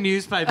fucking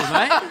newspaper,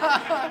 mate.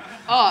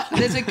 Oh,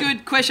 there's a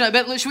good question.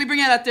 But should we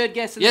bring out our third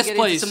guest and Yes, then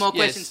get please. into some more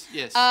Yes, questions?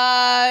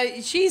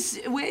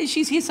 yes.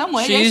 She's here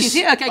somewhere. Yeah, She's- she's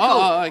here. Okay, cool.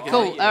 Oh, okay,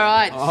 Cool. yeah. All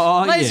right.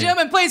 Oh, Ladies and yeah.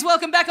 gentlemen, please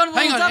welcome back on the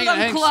Hang Little on, Dum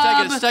Dum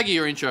Club. Stagger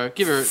your intro.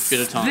 Give her a bit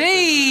of time.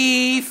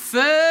 The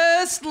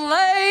First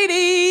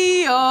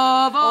Lady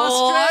of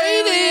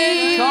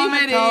Australian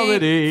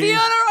comedy,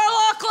 Fiona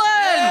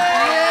O'Loughlin.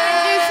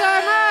 Thank you so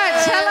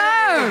much.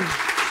 Hello.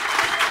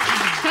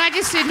 Can I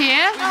just sit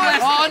here?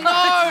 Oh,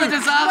 no! It's a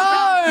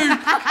disaster. No!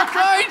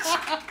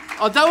 Don't!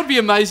 Oh, that would be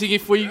amazing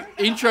if we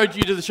introed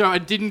you to the show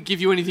and didn't give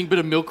you anything but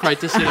a milk crate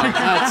to sit on.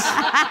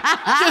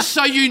 That's, just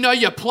so you know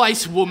your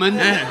place, woman.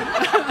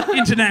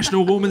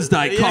 International Women's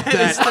Day. Cop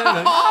that.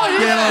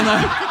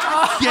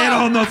 Get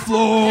on the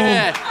floor.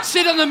 Yeah,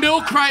 sit on the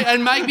milk crate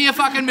and make me a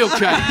fucking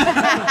milkshake.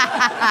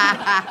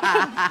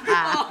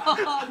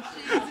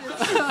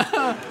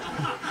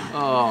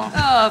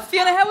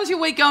 Fiona, how was your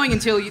week going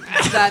until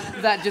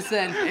that just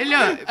then?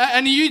 Look,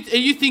 And are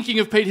you thinking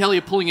of Pete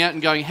Hellier pulling out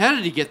and going, how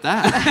did he get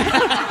that?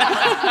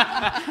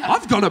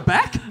 I've got it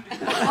back.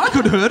 I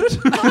could heard it.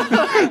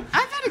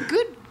 I've had a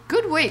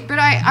good week, but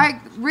I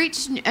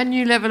reached a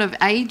new level of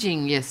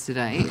aging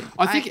yesterday.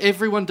 I think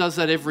everyone does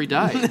that every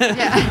day.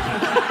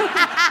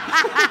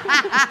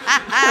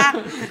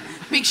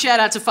 Big shout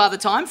out to Father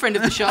Time, friend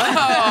of the show.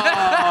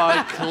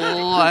 Oh,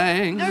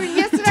 clang. No,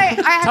 yesterday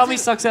I had Tommy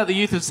to, sucks out the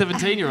youth of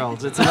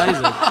 17-year-olds. It's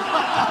amazing.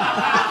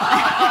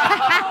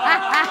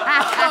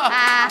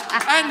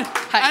 And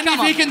come if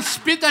on. he can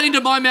spit that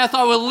into my mouth,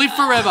 I will live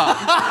forever.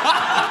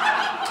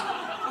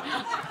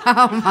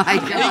 oh my He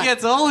god.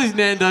 gets all his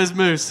Nando's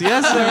moose.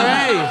 Yes,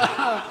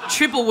 sir.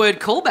 Triple word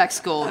callback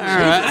score. All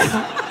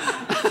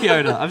right.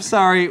 Fiona, I'm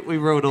sorry we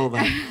wrote all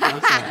that.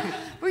 I'm sorry.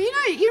 Well,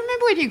 you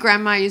remember when your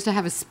grandma used to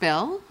have a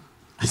spell?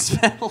 A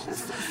spell.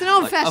 It's an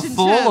old-fashioned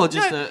fall term. or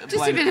just no, a just a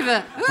blank- bit of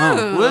a.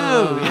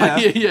 Whoa. Yeah.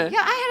 Yeah. Yeah,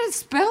 I had a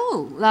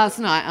spell last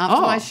night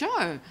after my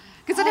show.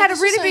 Because I'd had a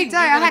just really saying, big day.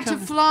 you're I gonna had to come-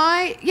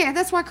 fly. Yeah,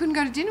 that's why I couldn't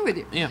go to dinner with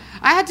you. Yeah.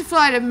 I had to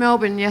fly to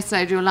Melbourne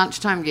yesterday to do a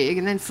lunchtime gig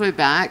and then flew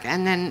back.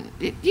 And then,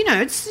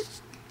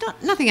 it's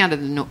nothing out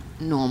of the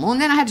normal. And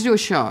then I had to do a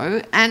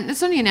show. And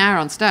it's only an hour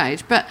on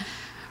stage. But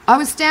I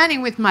was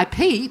standing with my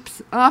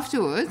peeps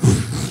afterwards.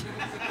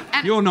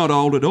 You're not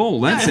old at all.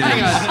 That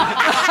sounds.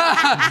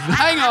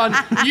 Hang on.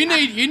 You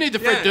need the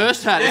Fred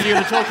Durst hat if you're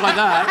going to talk like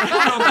that.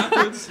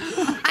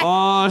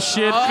 Oh,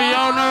 shit,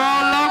 Fiona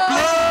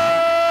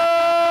O'Loughlin!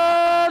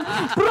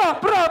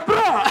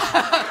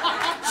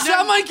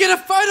 Someone get a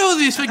photo of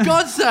this, for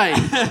God's sake.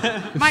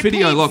 My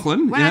Video peeps,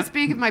 Lachlan, when yeah. I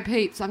speak of my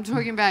peeps, I'm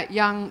talking about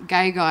young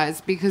gay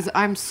guys because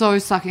I'm so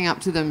sucking up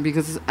to them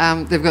because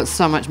they've got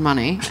so much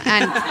money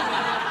and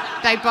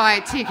they buy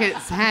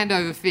tickets hand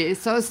over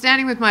fist. So I was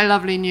standing with my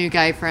lovely new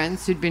gay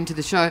friends who'd been to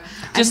the show.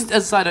 Just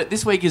as a side note,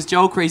 this week is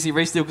Joel Creasy,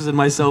 Reece Nichols and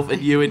myself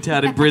and you in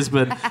town in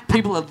Brisbane.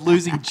 People are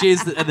losing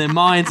jizz and their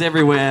minds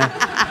everywhere.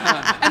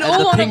 And the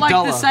all on at pink like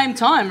dollar. the same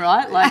time,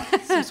 right? Like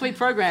some sweet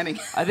programming.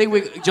 I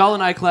think Joel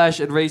and I clash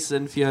and Reece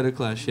and Fiona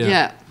clash. Yeah.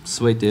 Yeah.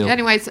 Sweet deal.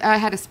 Anyways, I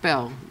had a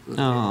spell.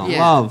 Oh, Yeah.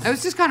 love. It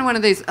was just kind of one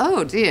of these,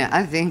 oh dear,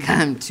 I think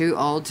I'm too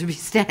old to be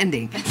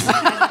standing.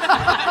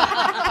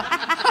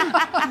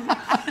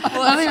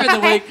 Well, earlier in the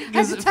week, I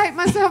had to take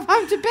myself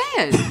home to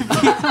bed.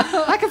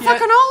 Like a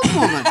fucking old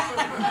woman.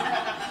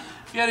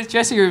 Fiona's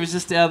dressing room was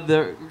just down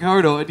the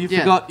corridor and you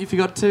Yeah.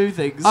 forgot two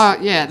things. Oh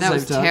yeah, at the that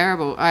was same time.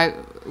 terrible. I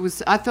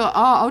thought,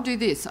 I'll do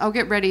this. I'll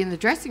get ready in the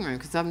dressing room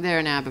because I'm there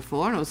an hour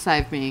before and it'll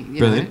save me. You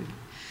Brilliant. know.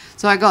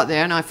 So I got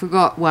there and I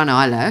forgot one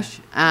eyelash.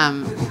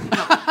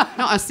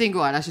 Not a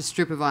single eyelash, a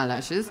strip of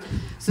eyelashes.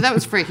 So that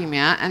was freaking me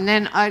out. And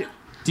then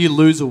Do you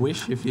lose a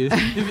wish if you did?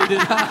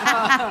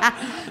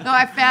 No,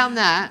 I found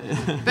that.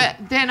 But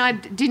then I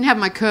didn't have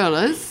my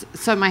curlers,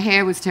 so my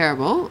hair was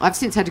terrible. I've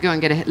since had to go and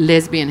get a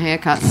lesbian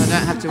haircut so I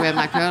don't have to wear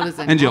my curlers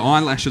anymore. And your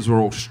eyelashes were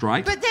all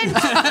straight. But then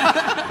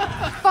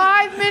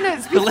 5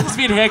 minutes The before...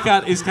 lesbian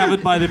haircut is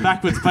covered by the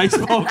backwards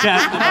baseball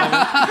cap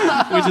at the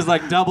moment, which is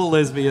like double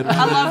lesbian.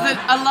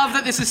 I love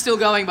that this is still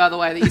going, by the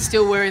way, that you're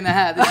still wearing the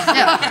hat. This is-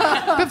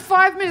 Yeah. But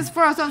 5 minutes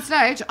before I was on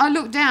stage, I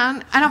looked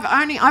down and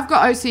I've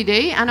got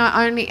OCD and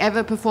I only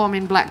ever perform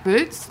in black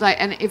boots.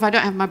 And if I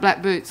don't have my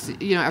black boots,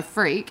 a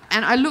freak.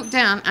 And I looked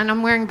down and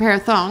I'm wearing a pair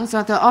of thongs, so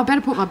I thought, I better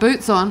put my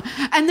boots on.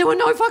 And there were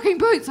no fucking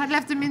boots. I'd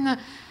left them in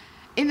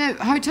the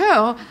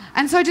hotel.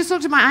 And so I just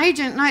looked at my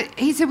agent and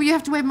he said, well, you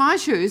have to wear my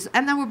shoes.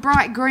 And they were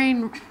bright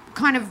green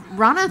kind of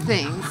runner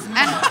things.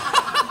 And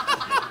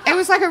it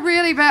was like a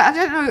really bad,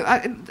 I don't know,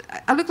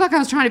 I looked like I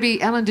was trying to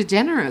be Ellen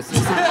DeGeneres or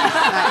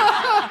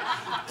something.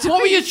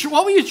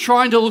 What were you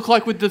trying to look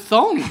like with the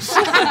thongs?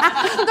 No,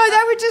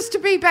 they were just to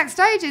be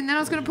backstage and then I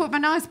was going to put my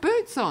nice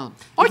boots on.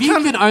 If you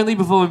can only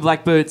perform in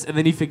black boots and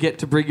then you forget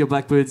to bring your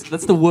black boots,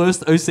 that's the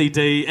worst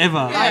OCD ever.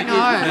 I know,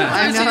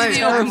 I know. It's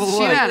terrible Shit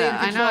work. out of it, In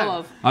I control know.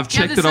 of. I've Do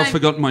you have checked the that I've same-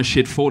 forgotten my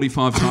shit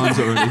 45 times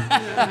already.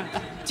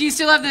 Do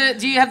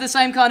you have the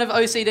same kind of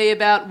OCD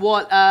about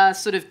what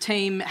sort of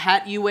team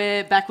hat you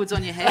wear backwards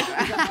on your head?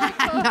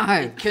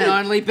 No. Can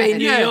only be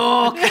New Yeah.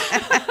 York.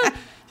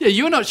 Yeah,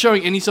 you're not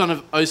showing any sign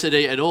of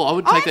OCD at all. I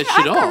would take that shit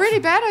I've off. got really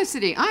bad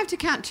OCD. I have to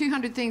count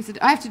 200 things.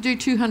 I have to do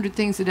 200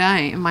 things a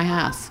day in my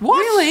house. What?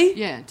 Really?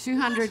 Yeah,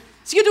 200.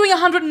 So you're doing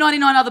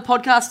 199 other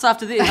podcasts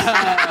after this?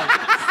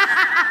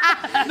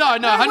 No,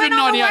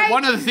 198.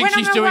 One of the things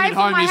she's doing at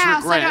home is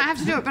house, regret. I don't have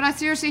to do it, but I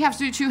seriously have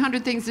to do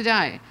 200 things a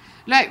day.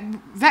 Like,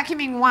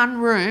 vacuuming one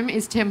room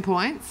is 10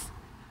 points.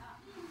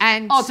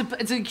 And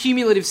it's a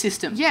cumulative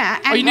system. yeah.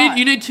 Oh, And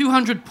you need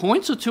 200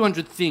 points or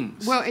 200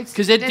 things? well, it's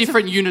because they're there's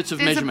different units of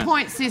there's measurement. a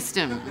point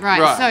system, right?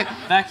 Right. So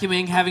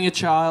Vacuuming, having a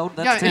child,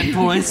 that's Yeah. 10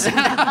 points.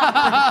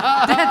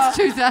 that's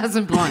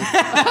 2,000 points.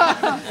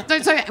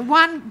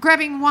 so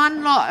grabbing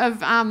one lot of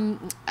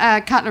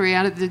cutlery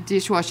out of the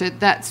dishwasher,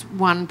 that's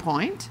 1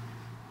 point,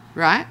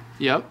 right?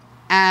 Yep.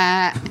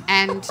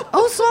 And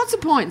all sorts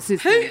of point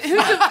systems. Who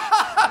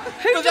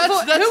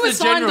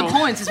assigned the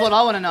points is what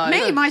I want to know.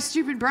 Me, my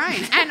stupid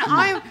brain. And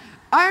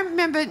I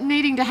remember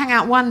needing to hang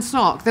out one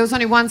sock. There was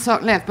only one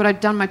sock left, but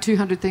I'd done my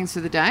 200 things for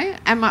the day.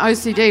 And my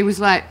OCD was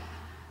like,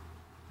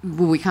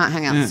 well, we can't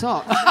hang out the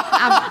sock.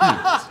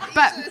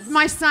 But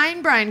my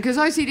sane brain, because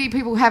OCD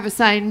people have a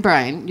sane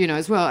brain,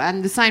 as well,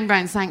 and the sane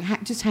brain's saying,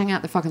 just hang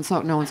out the fucking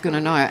sock, no one's going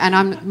to know.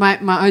 And my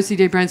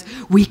OCD brain's,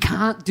 we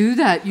can't do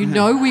that. You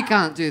know we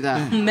can't do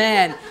that.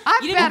 Man.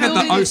 We'll get the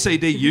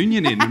OCD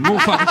union in and we'll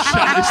fucking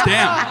shut this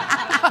down.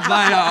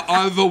 They are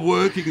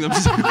overworking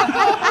themselves.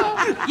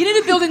 You need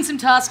to build in some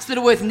tasks that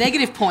are worth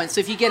negative points. So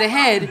if you get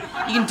ahead, you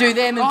can do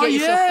them and get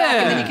yourself back,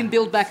 and then you can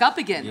build back up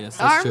again. Yes,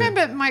 I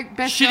remember my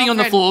best Shitting on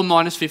the floor,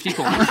 minus 50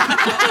 points.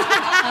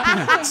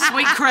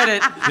 Sweet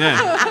credit.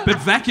 Yeah, but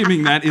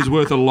vacuuming that is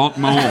worth a lot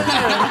more.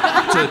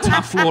 It's a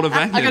tough floor to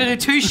vacuum. I got to do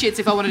 2 shits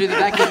if I want to do the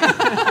vacuum.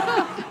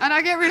 And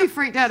I get really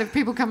freaked out if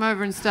people come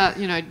over and start,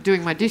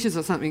 doing my dishes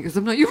or something, because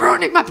I'm like, you're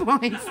ruining my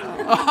points.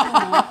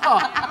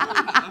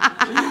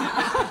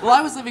 Well,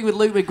 I was living with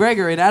Luke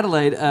McGregor in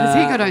Adelaide. Has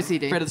he got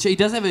OCD? Friend of the show. He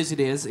does have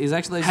OCD. He's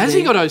actually OCD. Has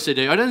he got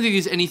OCD? I don't think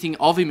there's anything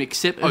of him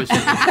except OCD.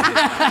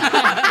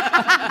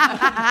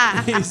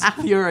 He's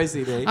pure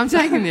OCD. I'm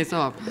taking this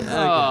off. Oh,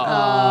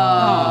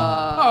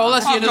 well,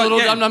 that's the end of the Little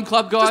Dum Dum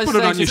Club, guys. Just put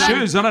it on Thanks your for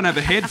shoes. I don't have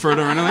a head for it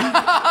or anything.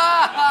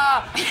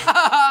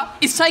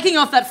 Is taking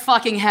off that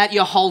fucking hat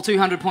your whole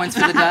 200 points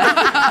for the day?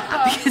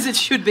 Because it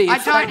should be. I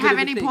It's that don't good have of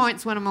a any thing.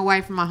 points when I'm away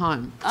from my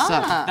home. So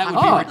That would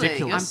Oh, be there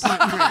you ridiculous.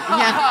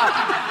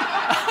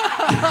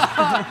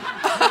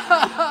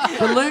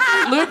 But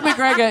Luke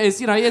McGregor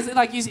is, you're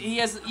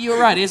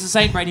right, he has the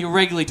same brain. He'll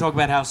regularly talk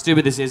about how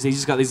stupid this is. He's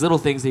just got these little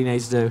things that he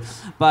needs to do.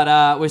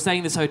 But we're staying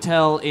in this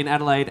hotel in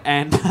Adelaide,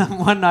 and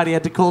one night he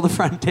had to call the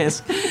front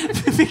desk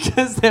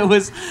because there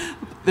was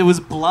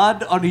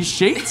blood on his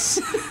sheets.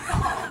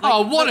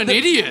 Oh, what an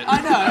idiot.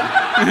 I know.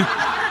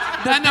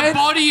 And the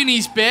body in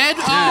his bed?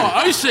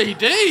 Oh,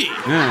 OCD.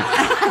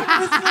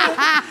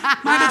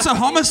 Man, it's a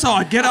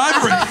homicide. Get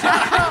over it.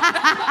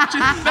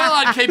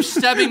 Ballard keeps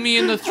stabbing me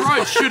in the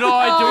throat. Should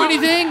I do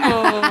anything?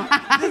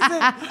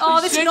 Oh,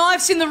 this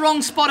knife's in the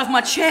wrong spot of my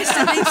chest.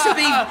 It needs to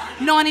be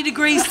 90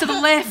 degrees to the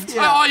left.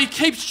 Oh, he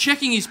keeps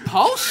checking his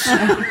pulse?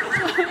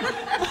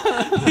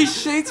 His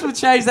sheets were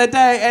changed that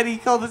day, and he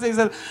called us and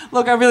said,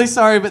 "Look, I'm really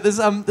sorry, but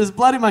there's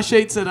blood in my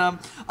sheets, and I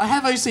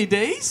have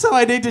OCD, so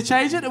I need to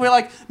change it." And we're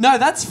like, "No,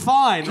 that's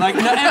fine. Like,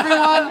 no,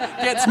 everyone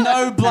gets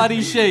no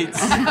bloody sheets.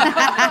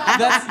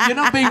 You're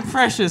not being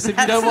precious if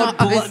you don't want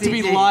blood to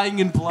be lying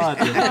in blood."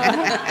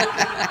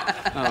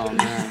 Oh,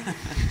 man.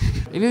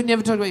 Have you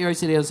never talked about your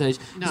OCD on stage?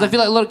 Because I feel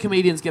like a lot of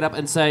comedians get up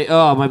and say,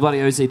 "Oh, my bloody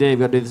OCD, I've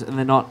got to do this," and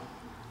they're not.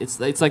 It's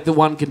like the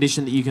one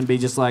condition that you can be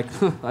just like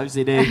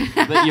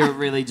OCD, but you're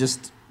really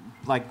just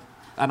like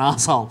an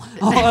asshole,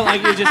 or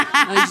like you're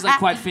just like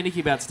quite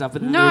finicky about stuff.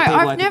 But No, there are people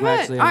I've think who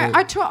never.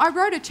 actually I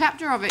wrote a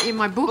chapter of it in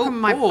my book, and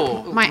my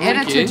thank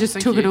editor you, just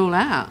thank took you. it all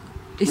out.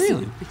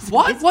 Really?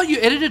 What? Your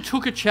editor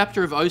took a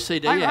chapter of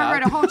OCD I out?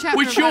 wrote a whole chapter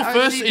Which your about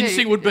first OCD.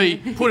 instinct would be,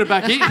 put it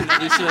back in,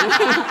 obviously.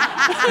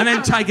 And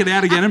then take it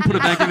out again and put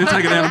it back in and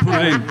take it out and put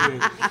it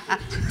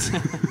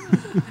in.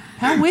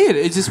 How weird!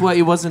 It's just what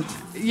it wasn't.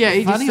 Yeah,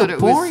 he Funny just thought or it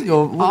boring was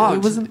or odd.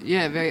 it wasn't-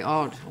 Yeah, very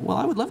odd. Well,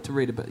 I would love to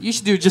read it, but you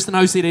should do just an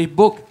OCD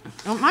book.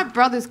 Well, my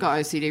brother's got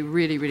OCD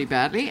really, really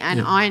badly,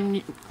 and I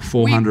knew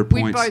 400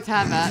 we points. both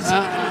have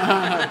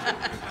it.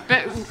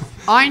 But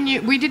I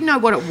knew we didn't know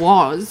what it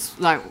was,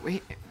 but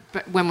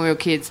when we were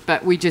kids.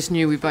 But we just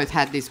knew we both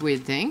had this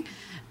weird thing,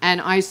 and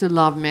I used to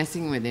love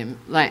messing with him.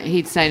 Like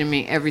he'd say to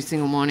me every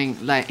single morning,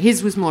 like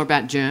his was more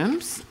about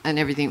germs and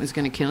everything that was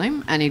going to kill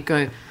him, and he'd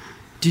go,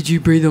 "Did you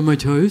breathe on my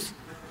toes?"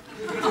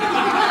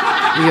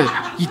 He goes,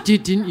 "You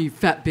did, didn't you,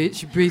 fat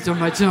bitch? You breathed on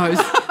my toes."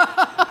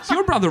 Is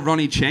your brother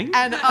Ronnie Cheng?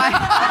 And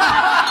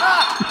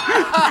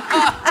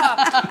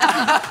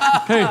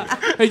Hey,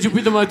 did you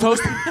breathe on my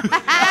toast?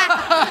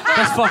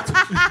 That's fucked.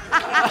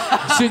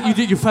 Shit, you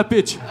did, you fat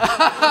bitch.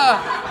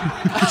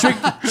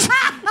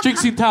 Drink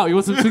Tsingtao. You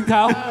want some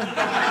Tsingtao?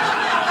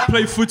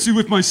 Play footsie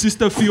with my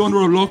sister Fiona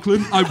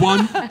O'Loughlin. I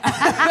won.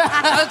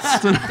 That's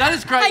That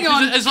is great. Hang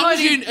on, 'cause as long as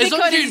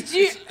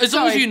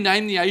Cody, you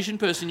name the Asian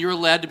person, you're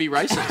allowed to be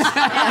racist.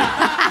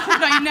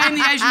 No, you name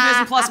the Asian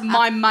person plus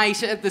my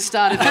mate at the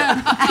start of it.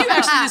 Did you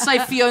actually just say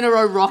Fiona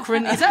O'Rourke?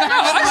 Is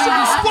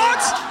that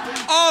What?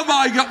 Oh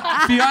my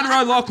God.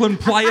 Fiona O'Loughlin,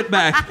 play it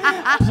back.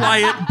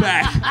 Play it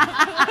back.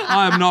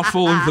 I am not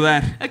falling for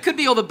that. It could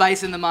be all the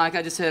bass in the mic.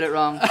 I just heard it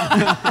wrong.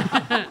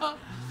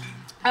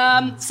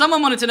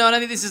 Someone wanted to know, and I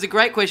think this is a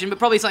great question, but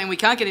probably something we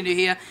can't get into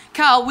here.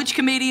 Carl, which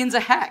comedians are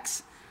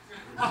hacks?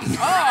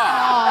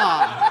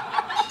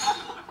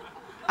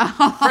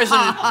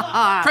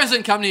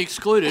 Present company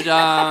excluded.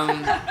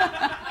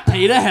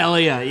 Peter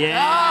Hellier,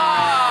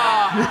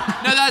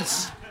 yeah. No,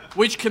 that's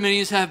which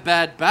comedians have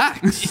bad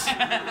backs.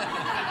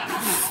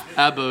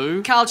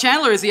 Abu. Carl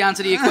Chandler is the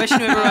answer to your question.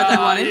 Whoever wrote that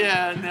one in.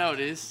 Yeah, now it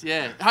is.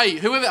 Yeah. Hey,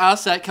 whoever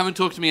asked that, come and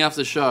talk to me after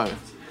the show,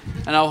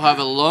 and I'll have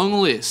a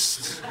long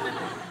list.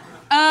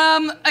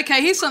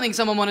 Okay, here's something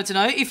someone wanted to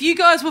know. If you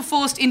guys were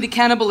forced into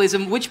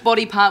cannibalism, which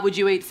body part would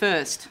you eat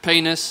first?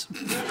 Penis.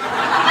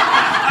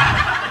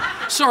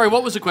 Sorry,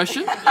 what was the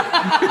question?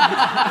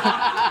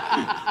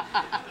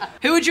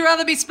 Who would you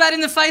rather be spat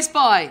in the face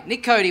by?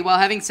 Nick Cody while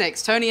having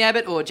sex, Tony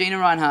Abbott or Gina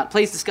Reinhardt?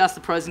 Please discuss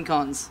the pros and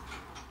cons.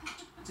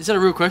 Is that a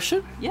real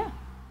question? Yeah.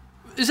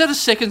 Is that a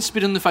second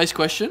spit in the face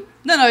question?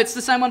 No, it's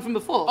the same one from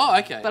before. Oh,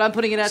 okay. But I'm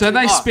putting it out So to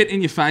they you. spit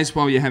in your face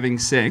while you're having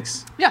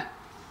sex? Yeah.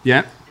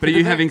 Yeah. But are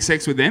you having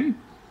sex with them?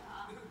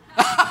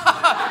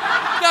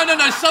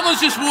 No. Someone's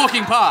just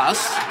walking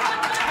past.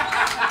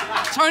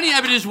 Tony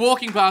Abbott is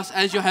walking past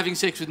as you're having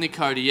sex with Nick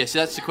Cody. Yes,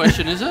 that's the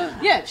question, is it?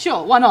 Yeah,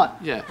 sure. Why not?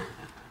 Yeah.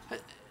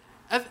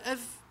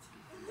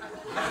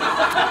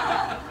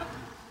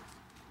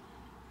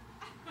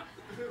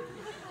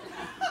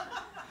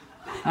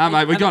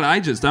 Mate, we got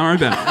ages. Don't worry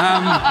about it.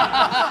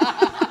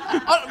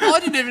 I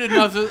didn't even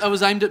know if it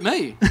was aimed at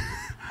me.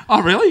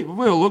 Oh, really?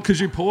 Well, look, because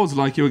you paused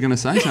like you were going to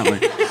say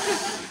something.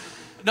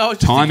 No, I was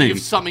just Timing. thinking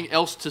of something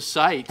else to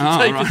say to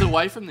take us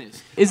away from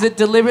this. Is it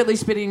deliberately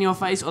spitting in your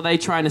face, or are they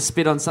trying to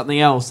spit on something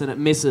else and it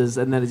misses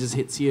and then it just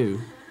hits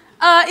you?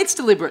 It's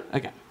deliberate.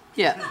 Okay.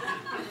 Yeah.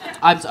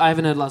 I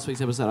haven't heard last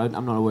week's episode.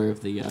 I'm not aware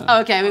of the...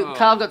 Oh, okay. Well,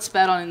 Carl got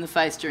spat on in the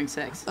face during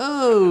sex.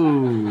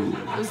 Oh.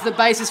 It was the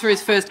basis for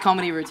his first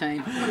comedy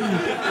routine.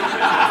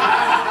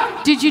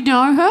 Did you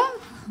know her?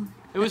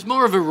 It was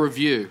more of a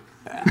review.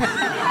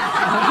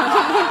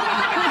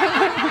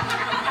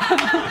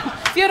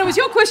 Fiona, was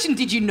your question,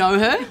 did you know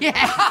her? Yeah.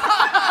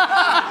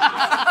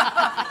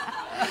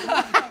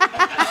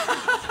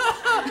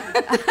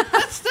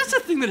 That's a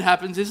thing that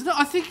happens, isn't it?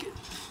 I think...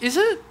 Is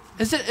it?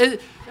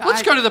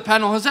 Let's go to the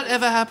panel. Has that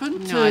ever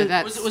happened? No,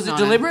 that's Was it not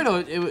deliberate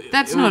or...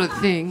 That's not a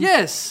thing.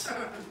 Yes.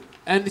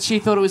 And she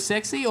thought it was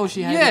sexy, or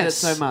she hated it Yes.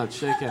 so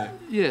much? Okay.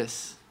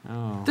 Yes.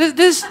 Oh.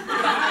 There's...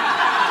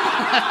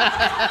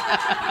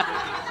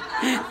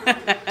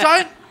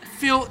 Don't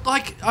feel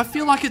like... I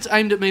feel like it's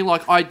aimed at me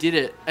like I did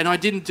it and I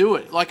didn't do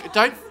it. Like,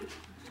 don't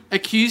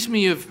accuse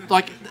me of...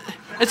 Like,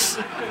 it's...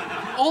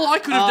 All I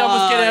could have done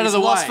was get out of the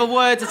way. Lost for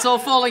words. It's all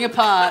falling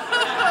apart.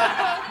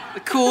 The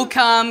cool,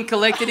 calm,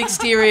 collected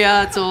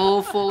exterior. It's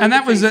all falling. And to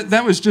that was pieces.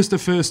 that was just the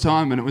first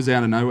time, and it was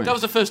out of nowhere. That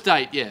was the first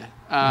date, yeah.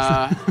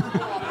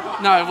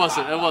 No, it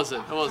wasn't. I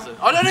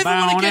don't even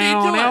want to get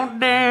into it.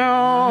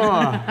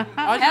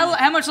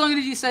 How much longer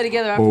did you stay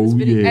together after the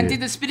spitting? yeah. And did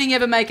the spitting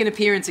ever make an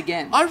appearance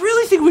again? I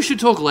really think we should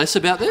talk less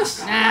about this.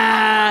 Nah.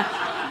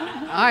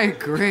 I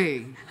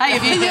agree. Hey,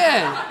 have you,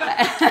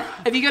 Yeah.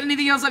 have you got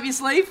anything else up your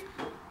sleeve?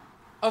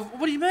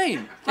 What do you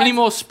mean? Any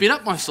more spit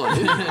up my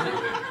sleeve?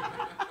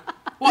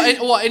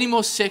 What? Any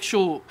more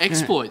sexual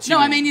exploits? No,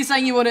 I mean you're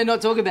saying you want to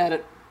not talk about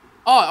it.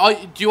 Oh,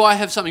 do I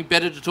have something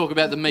better to talk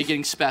about than me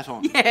getting spat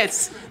on?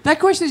 Yes. That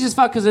question is just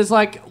fucked because it's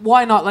like,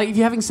 why not? Like, if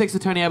you're having sex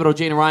with Tony Abbott or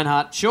Gina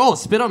Reinhardt, sure,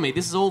 spit on me.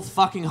 This is all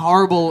fucking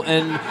horrible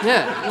and...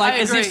 Yeah. Like, I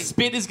as agree. if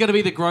spit is going to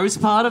be the gross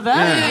part of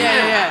that.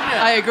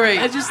 Yeah. I agree.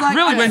 It's just like...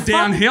 really went fuck.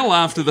 downhill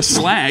after the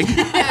slag.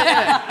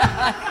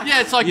 Yeah,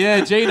 it's like...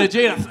 Yeah, Gina.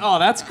 Oh,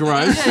 that's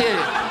gross.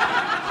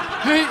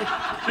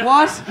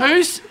 What?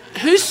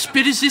 Whose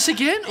spit is this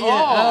again?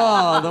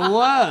 Oh, the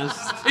worst.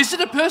 Oh, is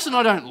it a person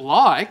I don't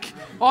like?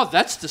 Oh,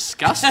 that's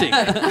disgusting.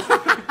 Yeah,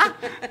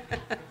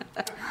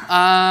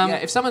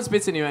 if someone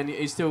spits in you and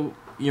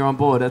you're on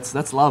board,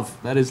 that's love.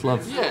 That is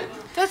love. Yeah,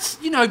 that's,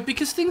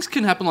 because things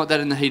can happen like that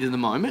in the heat of the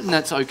moment, and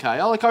that's okay.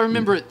 I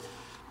remember it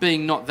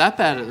being not that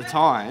bad at the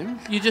time.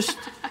 You just...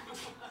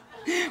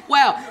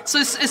 Wow.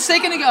 So a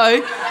second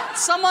ago,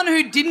 someone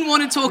who didn't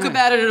want to talk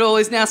about it at all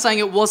is now saying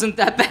it wasn't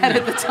that bad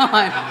at the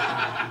time.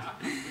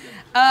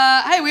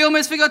 Hey, we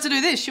almost forgot to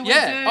do this. Should we do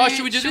this? an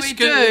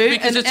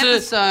Because it's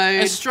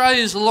episode?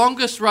 Australia's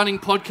longest running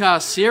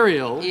podcast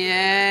serial.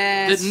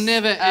 Yes. That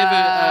never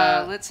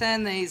ever... let's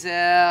hand these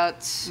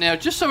out. Now,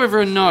 just so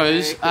everyone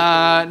knows,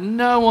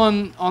 no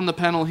one on the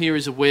panel here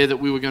is aware that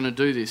we were going to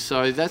do this.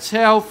 So that's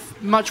how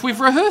much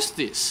we've rehearsed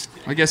this.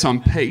 I guess I'm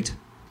Pete.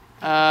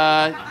 You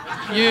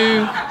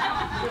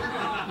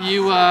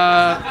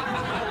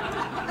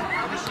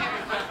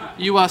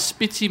are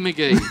Spitzy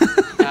McGee.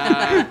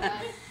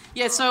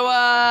 Yeah, so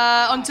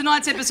on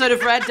tonight's episode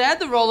of Rad Dad,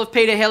 the role of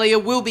Peter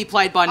Hellier will be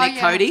played by Nick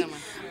Cody.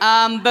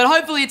 But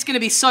hopefully it's going to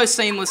be so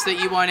seamless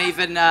that you won't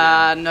even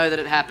know that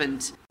it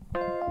happened.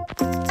 Well,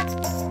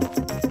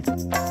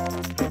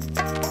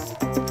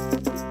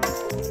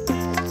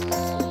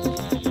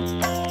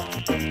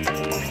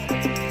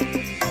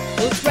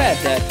 it's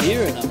Rad Dad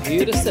here, and I'm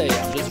here to say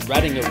I'm just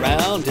ratting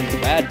around in the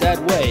Rad Dad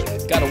way.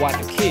 Got a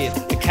wife, a kid,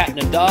 a cat and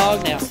a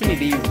dog, now see me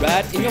be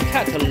rad in your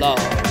catalog.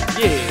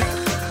 Yeah.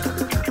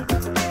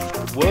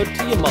 Word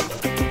to your mother,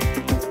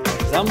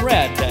 'cause I'm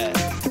Rad Dad.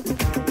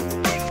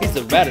 He's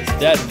the raddest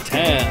dad in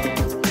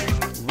town.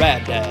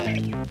 Rad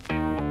Dad.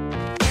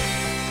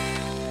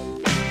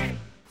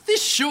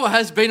 This sure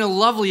has been a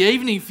lovely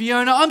evening,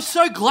 Fiona. I'm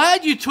so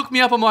glad you took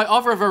me up on my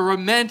offer of a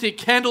romantic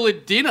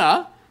candlelit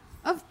dinner.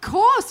 Of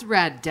course,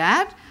 Rad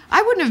Dad.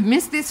 I wouldn't have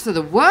missed this for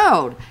the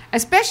world,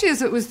 especially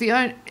as it was the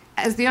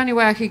only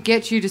way I could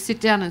get you to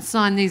sit down and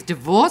sign these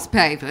divorce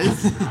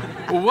papers.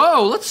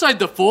 Whoa, let's save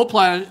the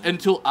foreplay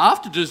until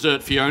after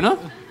dessert, Fiona.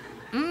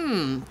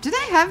 Do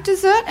they have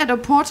dessert at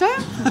Oporto?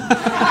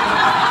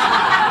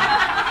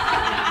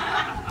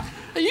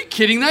 Are you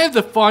kidding? They have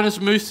the finest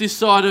mousse this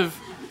side of,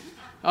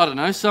 I don't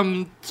know,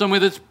 somewhere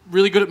that's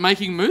really good at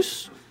making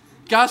mousse.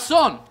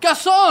 Garçon!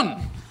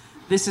 Garçon!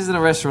 This isn't a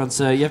restaurant,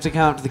 sir. You have to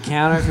come up to the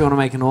counter if you want to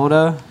make an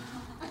order.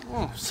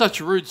 Oh, such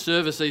rude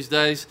service these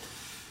days.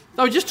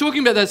 They were just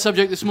talking about that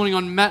subject this morning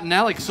on Matt and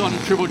Alex on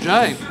Triple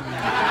J.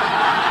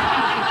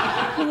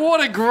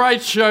 What a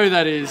great show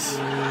that is.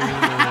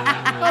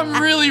 I'm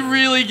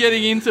really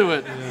getting into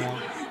it.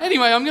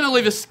 Anyway, I'm going to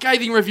leave a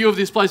scathing review of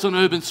this place on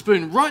Urban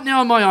Spoon right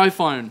now on my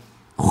iPhone.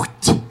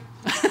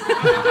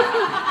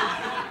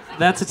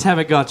 That's a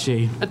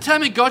Tamagotchi. A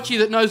Tamagotchi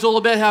that knows all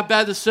about how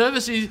bad the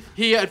service is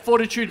here at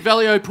Fortitude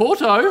Valley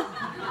Oporto.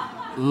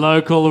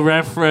 Local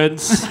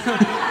reference.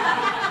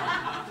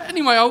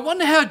 Anyway, I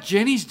wonder how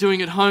Jenny's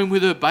doing at home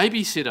with her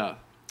babysitter.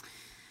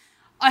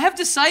 I have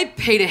to say,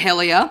 Peter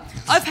Hellier,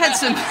 I've had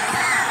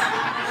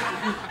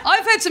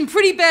some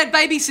pretty bad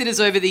babysitters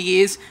over the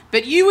years,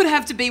 but you would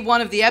have to be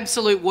one of the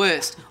absolute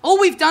worst. All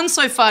we've done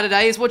so far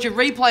today is watch a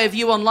replay of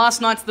you on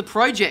last night's The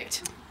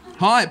Project.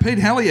 Hi, Pete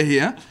Hellier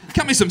here.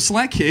 Cut me some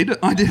slack, kid.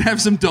 I did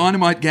have some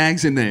dynamite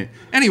gags in there.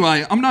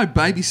 Anyway, I'm no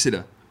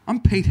babysitter. I'm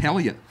Pete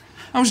Hellier.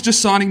 I was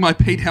just signing my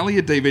Pete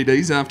Hellier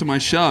DVDs after my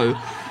show,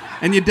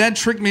 and your dad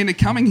tricked me into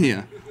coming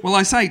here. Well,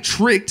 I say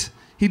tricked.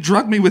 He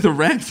drugged me with a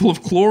rag full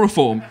of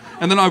chloroform,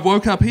 and then I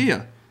woke up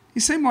here. He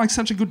seemed like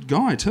such a good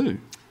guy, too.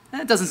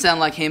 That doesn't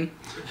sound like him.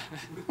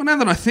 Well, now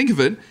that I think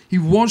of it, he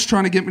was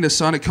trying to get me to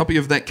sign a copy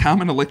of that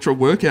Carmen Electra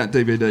workout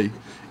DVD.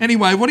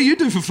 Anyway, what do you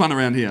do for fun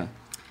around here?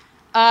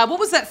 What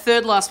was that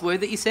third last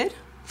word that you said?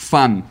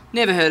 Fun.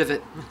 Never heard of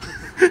it.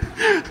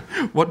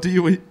 What do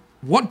you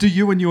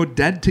and your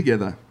dad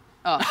together?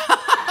 Oh.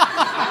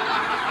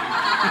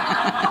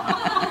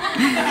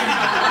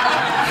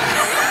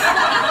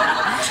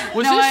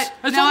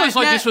 It's almost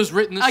like this was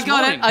written this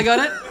morning. I got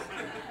it.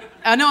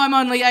 I know I'm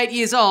only 8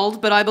 years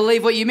old, but I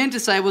believe what you meant to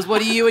say was,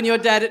 what do you and your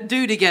dad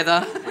do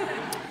together?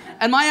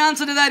 And my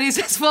answer to that is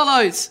as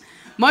follows.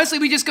 Mostly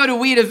we just go to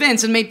weird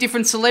events and meet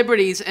different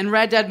celebrities, and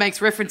Rad Dad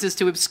makes references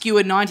to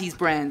obscure 90s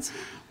brands.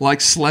 Like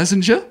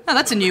Slazenger? Oh,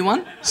 that's a new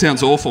one.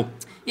 Sounds awful.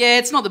 Yeah,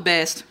 it's not the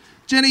best.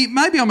 Jenny,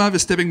 maybe I'm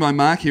overstepping my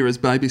mark here as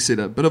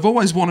babysitter, but I've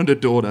always wanted a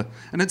daughter,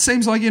 and it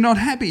seems like you're not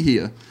happy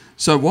here.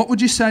 So what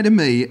would you say to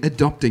me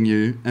adopting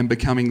you and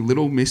becoming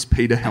Little Miss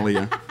Peter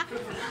Hellier?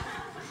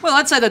 Well,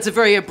 I'd say that's a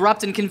very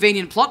abrupt and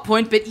convenient plot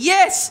point, but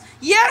yes,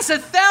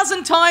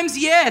 1,000 times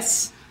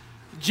yes.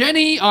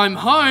 Jenny, I'm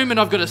home and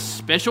I've got a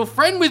special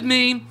friend with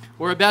me.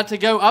 We're about to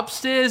go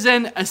upstairs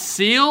and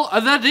seal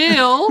the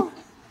deal.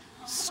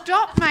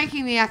 Stop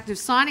making the act of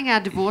signing our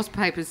divorce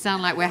papers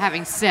sound like we're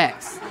having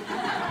sex.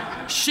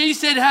 She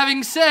said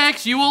having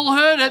sex. You all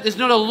heard it. There's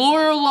not a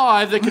lawyer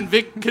alive that can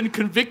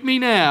convict me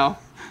now.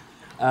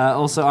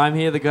 Also, I'm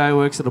here, the guy who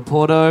works at a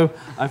Porto.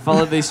 I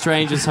followed these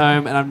strangers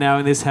home, and I'm now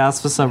in this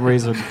house for some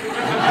reason.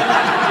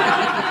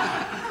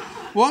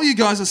 While you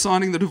guys are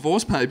signing the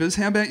divorce papers,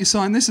 how about you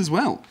sign this as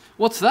well?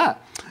 What's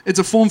that? It's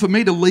a form for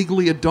me to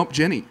legally adopt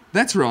Jenny.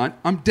 That's right,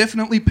 I'm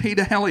definitely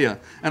Peter Hellier,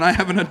 and I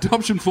have an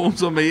adoption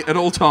forms on me at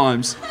all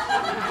times.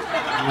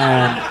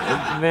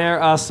 Man, there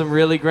are some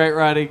really great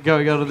writing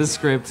going on in this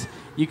script.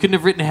 You couldn't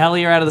have written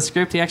Hellier out of the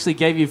script. He actually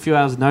gave you a few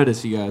hours'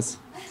 notice, you guys.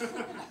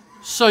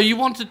 So you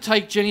want to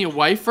take Jenny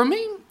away from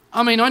me?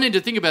 I mean, I need to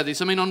think about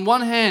this. I mean, on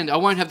one hand, I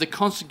won't have the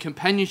constant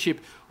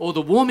companionship or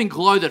the warming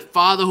glow that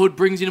fatherhood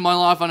brings into my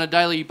life on a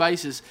daily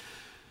basis.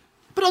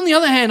 But on the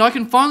other hand, I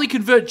can finally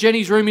convert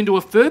Jenny's room into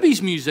a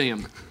Furby's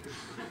museum.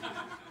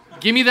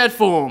 Give me that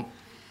form.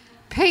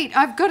 Pete,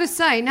 I've got to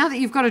say, now that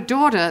you've got a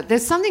daughter,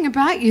 there's something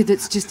about you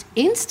that's just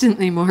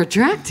instantly more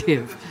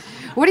attractive.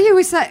 What do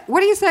you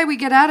say we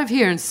get out of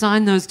here and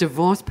sign those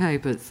divorce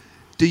papers?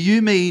 Do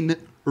you mean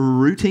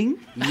rooting?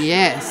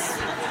 Yes.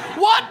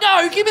 What?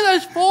 No, give me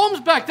those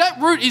forms back.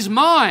 That route is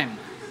mine.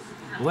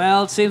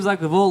 Well, it seems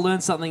like we've all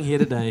learned something here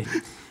today.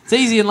 It's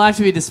easy in life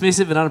to be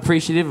dismissive and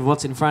unappreciative of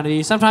what's in front of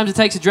you. Sometimes it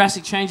takes a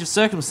drastic change of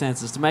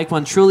circumstances to make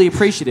one truly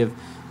appreciative,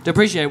 to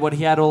appreciate what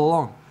he had all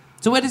along.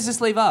 So where does this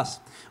leave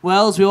us?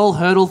 Well, as we all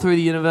hurtle through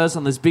the universe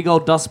on this big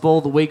old dust ball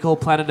that we call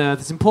planet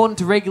Earth, it's important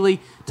to regularly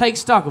take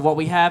stock of what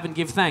we have and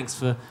give thanks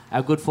for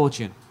our good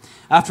fortune.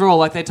 After all,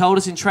 like they told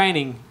us in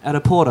training at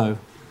Oporto,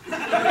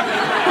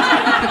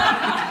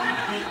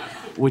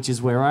 which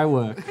is where I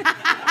work,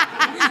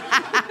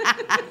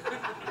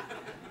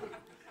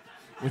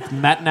 with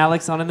Matt and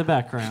Alex on in the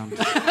background.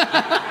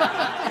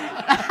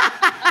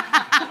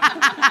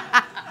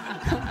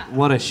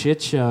 What a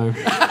shit show.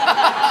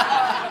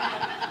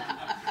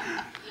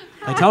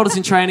 They told us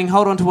in training,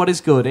 hold on to what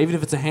is good, even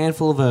if it's a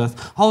handful of earth.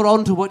 Hold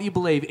on to what you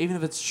believe, even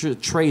if it's a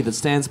tree that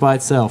stands by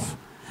itself.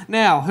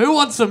 Now, who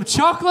wants some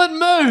chocolate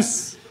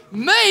mousse?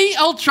 Me?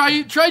 I'll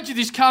trade you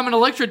this Carmen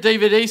Electra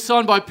DVD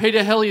signed by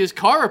Peter Hellier's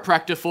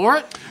chiropractor for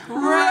it.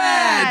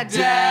 Rad,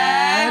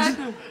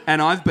 Dad!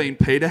 And I've been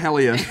Peter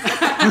Hellier.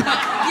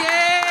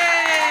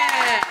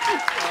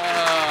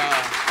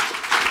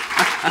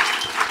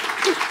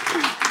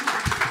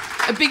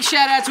 A big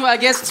shout out to our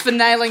guests for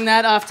nailing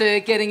that after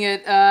getting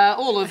it how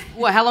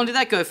long did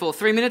that go for?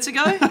 3 minutes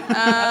ago?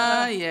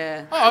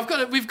 Yeah.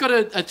 Oh, we've got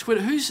a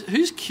Twitter. Who's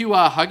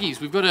QR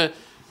Huggies? We've got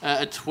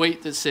a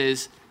tweet that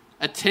says,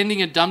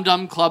 attending a Dum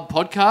Dum Club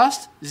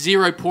podcast,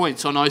 0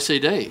 points on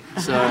OCD.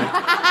 So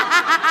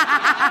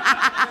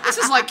this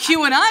is like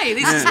Q&A.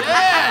 This is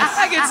yes.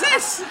 How good's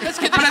this?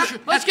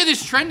 Let's get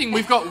this trending.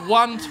 We've got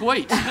one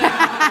tweet.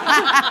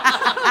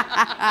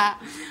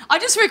 I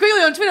just very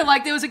quickly on Twitter,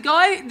 like there was a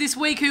guy this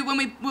week who, when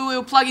we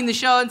were plugging the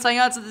show and saying,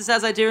 it's at the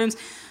Sazay Tea Rooms,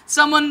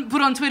 someone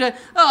put on Twitter,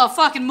 oh,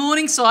 fucking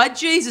Morningside,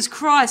 Jesus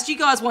Christ, you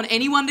guys want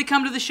anyone to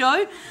come to the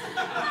show?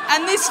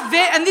 And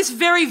this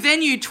very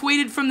venue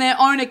tweeted from their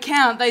own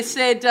account, they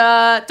said,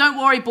 don't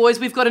worry, boys,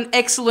 we've got an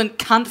excellent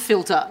cunt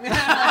filter.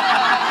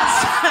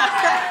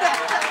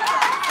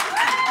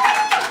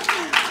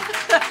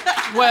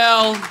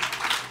 Well,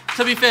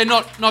 to be fair,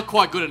 not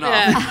quite good enough.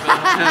 Yeah.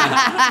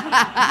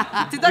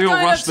 Did that We all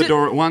guy rushed the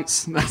door at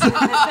once. That's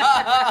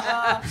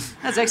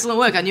excellent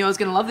work. I knew I was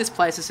going to love this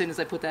place as soon as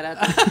they put that out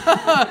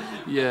there.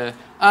 Yeah.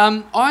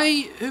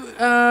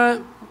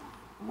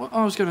 What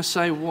I was going to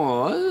say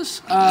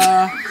was...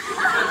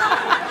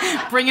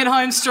 Bring it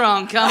home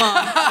strong, come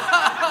on.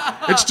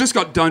 It's just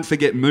got "Don't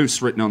forget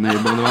Moose" written on there,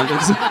 by the way.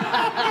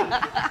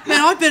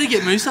 Man, I better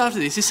get Moose after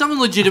this. Is someone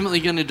legitimately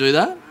going to do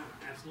that?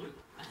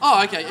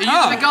 Oh, okay. Are you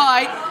The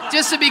guy,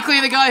 just to be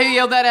clear, the guy who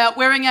yelled that out,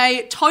 wearing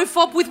a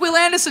Tofop with Will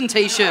Anderson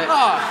t-shirt.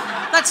 Oh.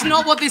 That's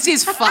not what this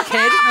is,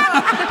 fuckhead.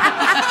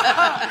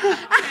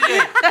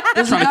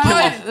 There's a Trying to kill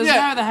guy off. with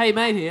a Hey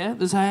Mate here.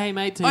 There's a Hey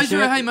Mate t-shirt. Oh, is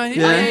there a Hey Mate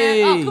here?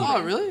 Yeah. Oh, cool.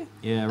 Oh, really?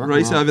 Yeah, rock and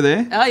Reese roll. over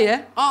there. Oh,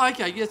 yeah. Oh,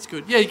 okay. That's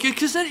good. Yeah,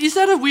 because is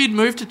that a weird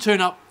move to turn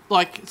up,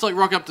 like, it's like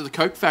rock up to the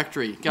Coke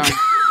factory going,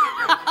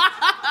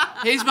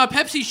 here's my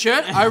Pepsi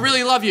shirt. I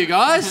really love you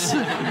guys.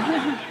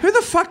 Who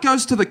the fuck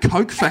goes to the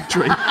Coke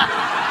factory?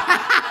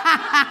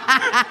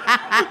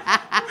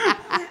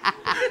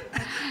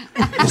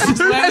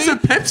 Who has a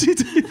Pepsi?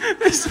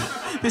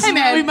 This is man.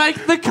 where we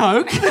make the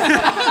Coke.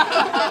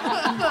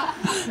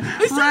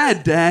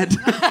 Rad, Dad.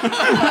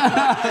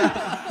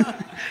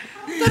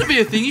 That'd be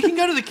a thing. You can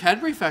go to the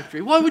Cadbury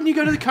factory. Why wouldn't you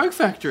go to the Coke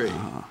factory?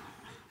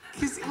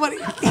 What, you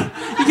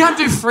can't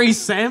do free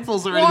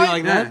samples or anything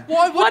like that.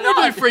 Why wouldn't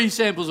you do free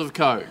samples of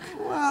Coke?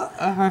 Well,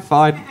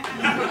 fine.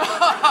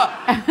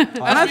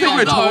 I don't think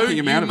we're talking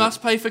him out you of it.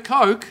 must pay for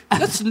Coke.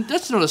 That's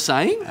not a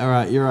saying. All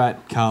right, you're right,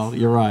 Carl.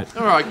 You're right.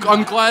 All right,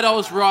 I'm glad I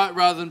was right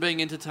rather than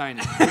being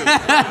entertaining.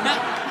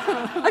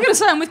 I got to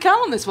say, I'm with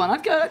Carl on this one.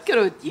 I'd go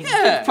to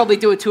probably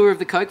do a tour of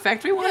the Coke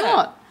factory. Why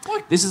not?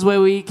 This is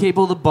where we keep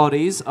all the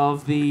bodies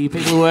of the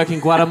people who work in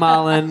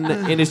Guatemalan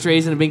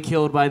industries and have been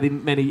killed by the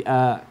many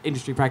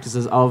industry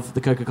practices of the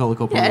Coca-Cola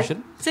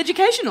Corporation. Yeah, it's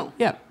educational.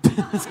 Yeah.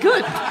 It's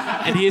good.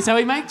 And here's how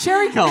we make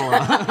cherry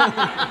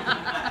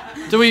cola.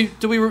 Do we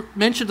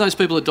mention those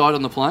people that died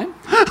on the plane?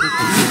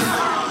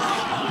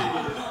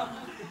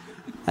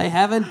 They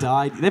haven't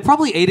died. They're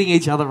probably eating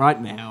each other right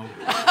now.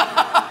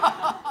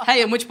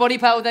 Hey, and which body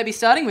part would they be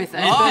starting with?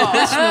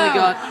 That's really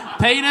got...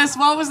 Penis,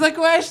 what was the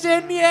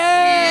question?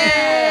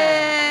 Yeah!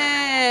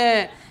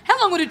 How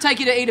long would it take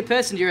you to eat a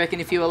person, do you reckon,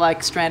 if you were,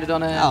 like, stranded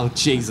on a... Oh,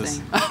 Jesus.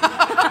 thing?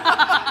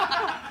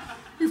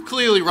 We've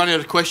clearly run out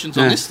of questions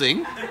on this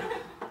thing.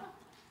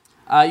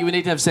 You would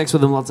need to have sex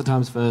with them lots of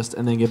times first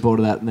and then get bored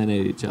of that and then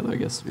eat each other, I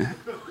guess. Yeah.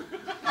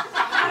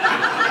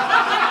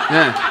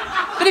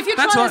 But if you're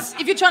That's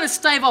trying to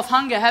stave off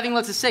hunger, having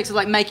lots of sex will,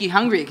 like, make you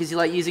hungry because you're,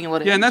 like, using a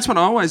lot of... Yeah, and that's what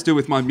I always do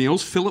with my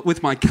meals. Fill it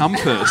with my cum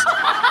first.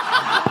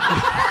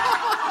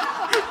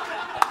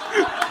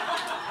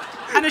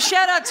 And a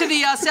shout out to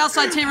the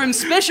Southside Tea Room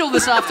special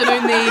this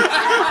afternoon, the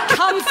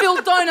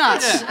cum-filled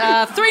donuts.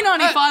 Yeah.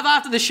 $3.95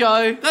 after the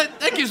show.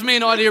 That gives me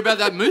an idea about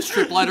that moose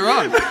trip later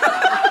on.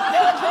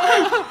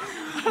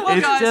 Well,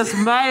 It's guys, just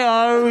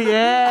mayo,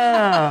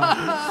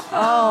 yeah.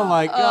 Oh,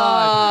 my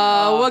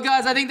God. well,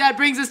 guys, I think that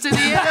brings us to the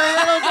end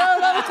of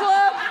the Little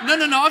Club.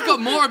 No, I've got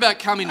more about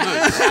cum in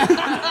moose.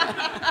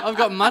 I've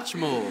got much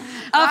more.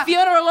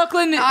 Fiona or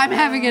Lachlan? I'm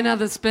having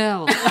another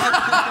spell.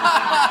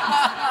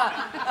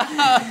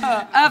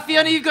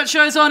 Fiona, you've got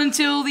shows on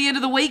until the end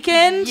of the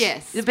weekend.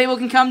 Yes. The people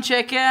can come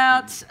check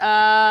out.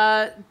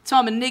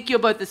 Tom and Nick, you're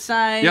both the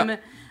same.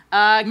 Yep.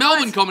 Melbourne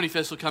guys, Comedy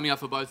Festival coming up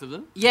for both of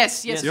them.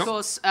 Yes, Yes. of Yep.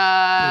 course.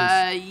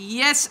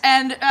 Yes,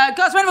 and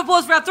guys, round of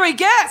applause for our 3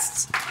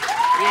 guests.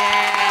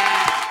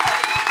 Yeah.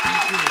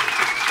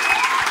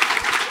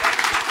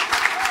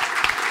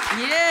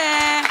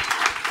 Yeah.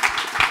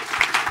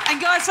 And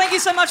guys, thank you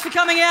so much for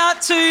coming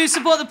out to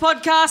support the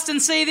podcast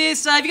and see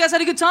this. Have you guys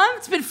had a good time?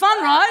 It's been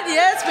fun, right?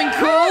 Yeah, it's been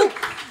cool.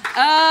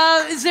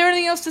 Is there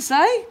anything else to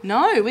say?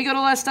 No, we got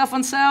all our stuff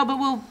on sale, but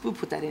we'll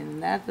put that in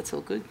that. That's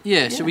all good.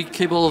 Yeah, should we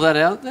keep all of that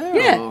out there?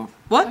 Yeah. or-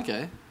 What?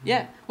 Okay.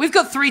 Yeah. We've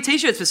got 3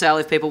 T-shirts for sale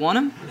if people want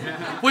them.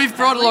 We've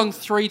brought along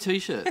 3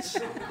 T-shirts.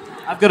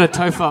 I've got a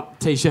Tofop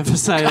t-shirt for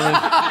sale.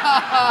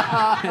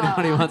 If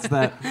anybody wants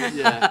that.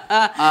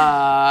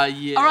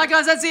 Yeah. All right,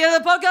 guys, that's the end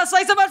of the podcast.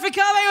 Thanks so much for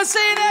coming. We'll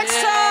see you next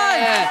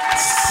time.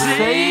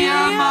 See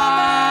you,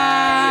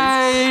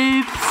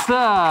 mates.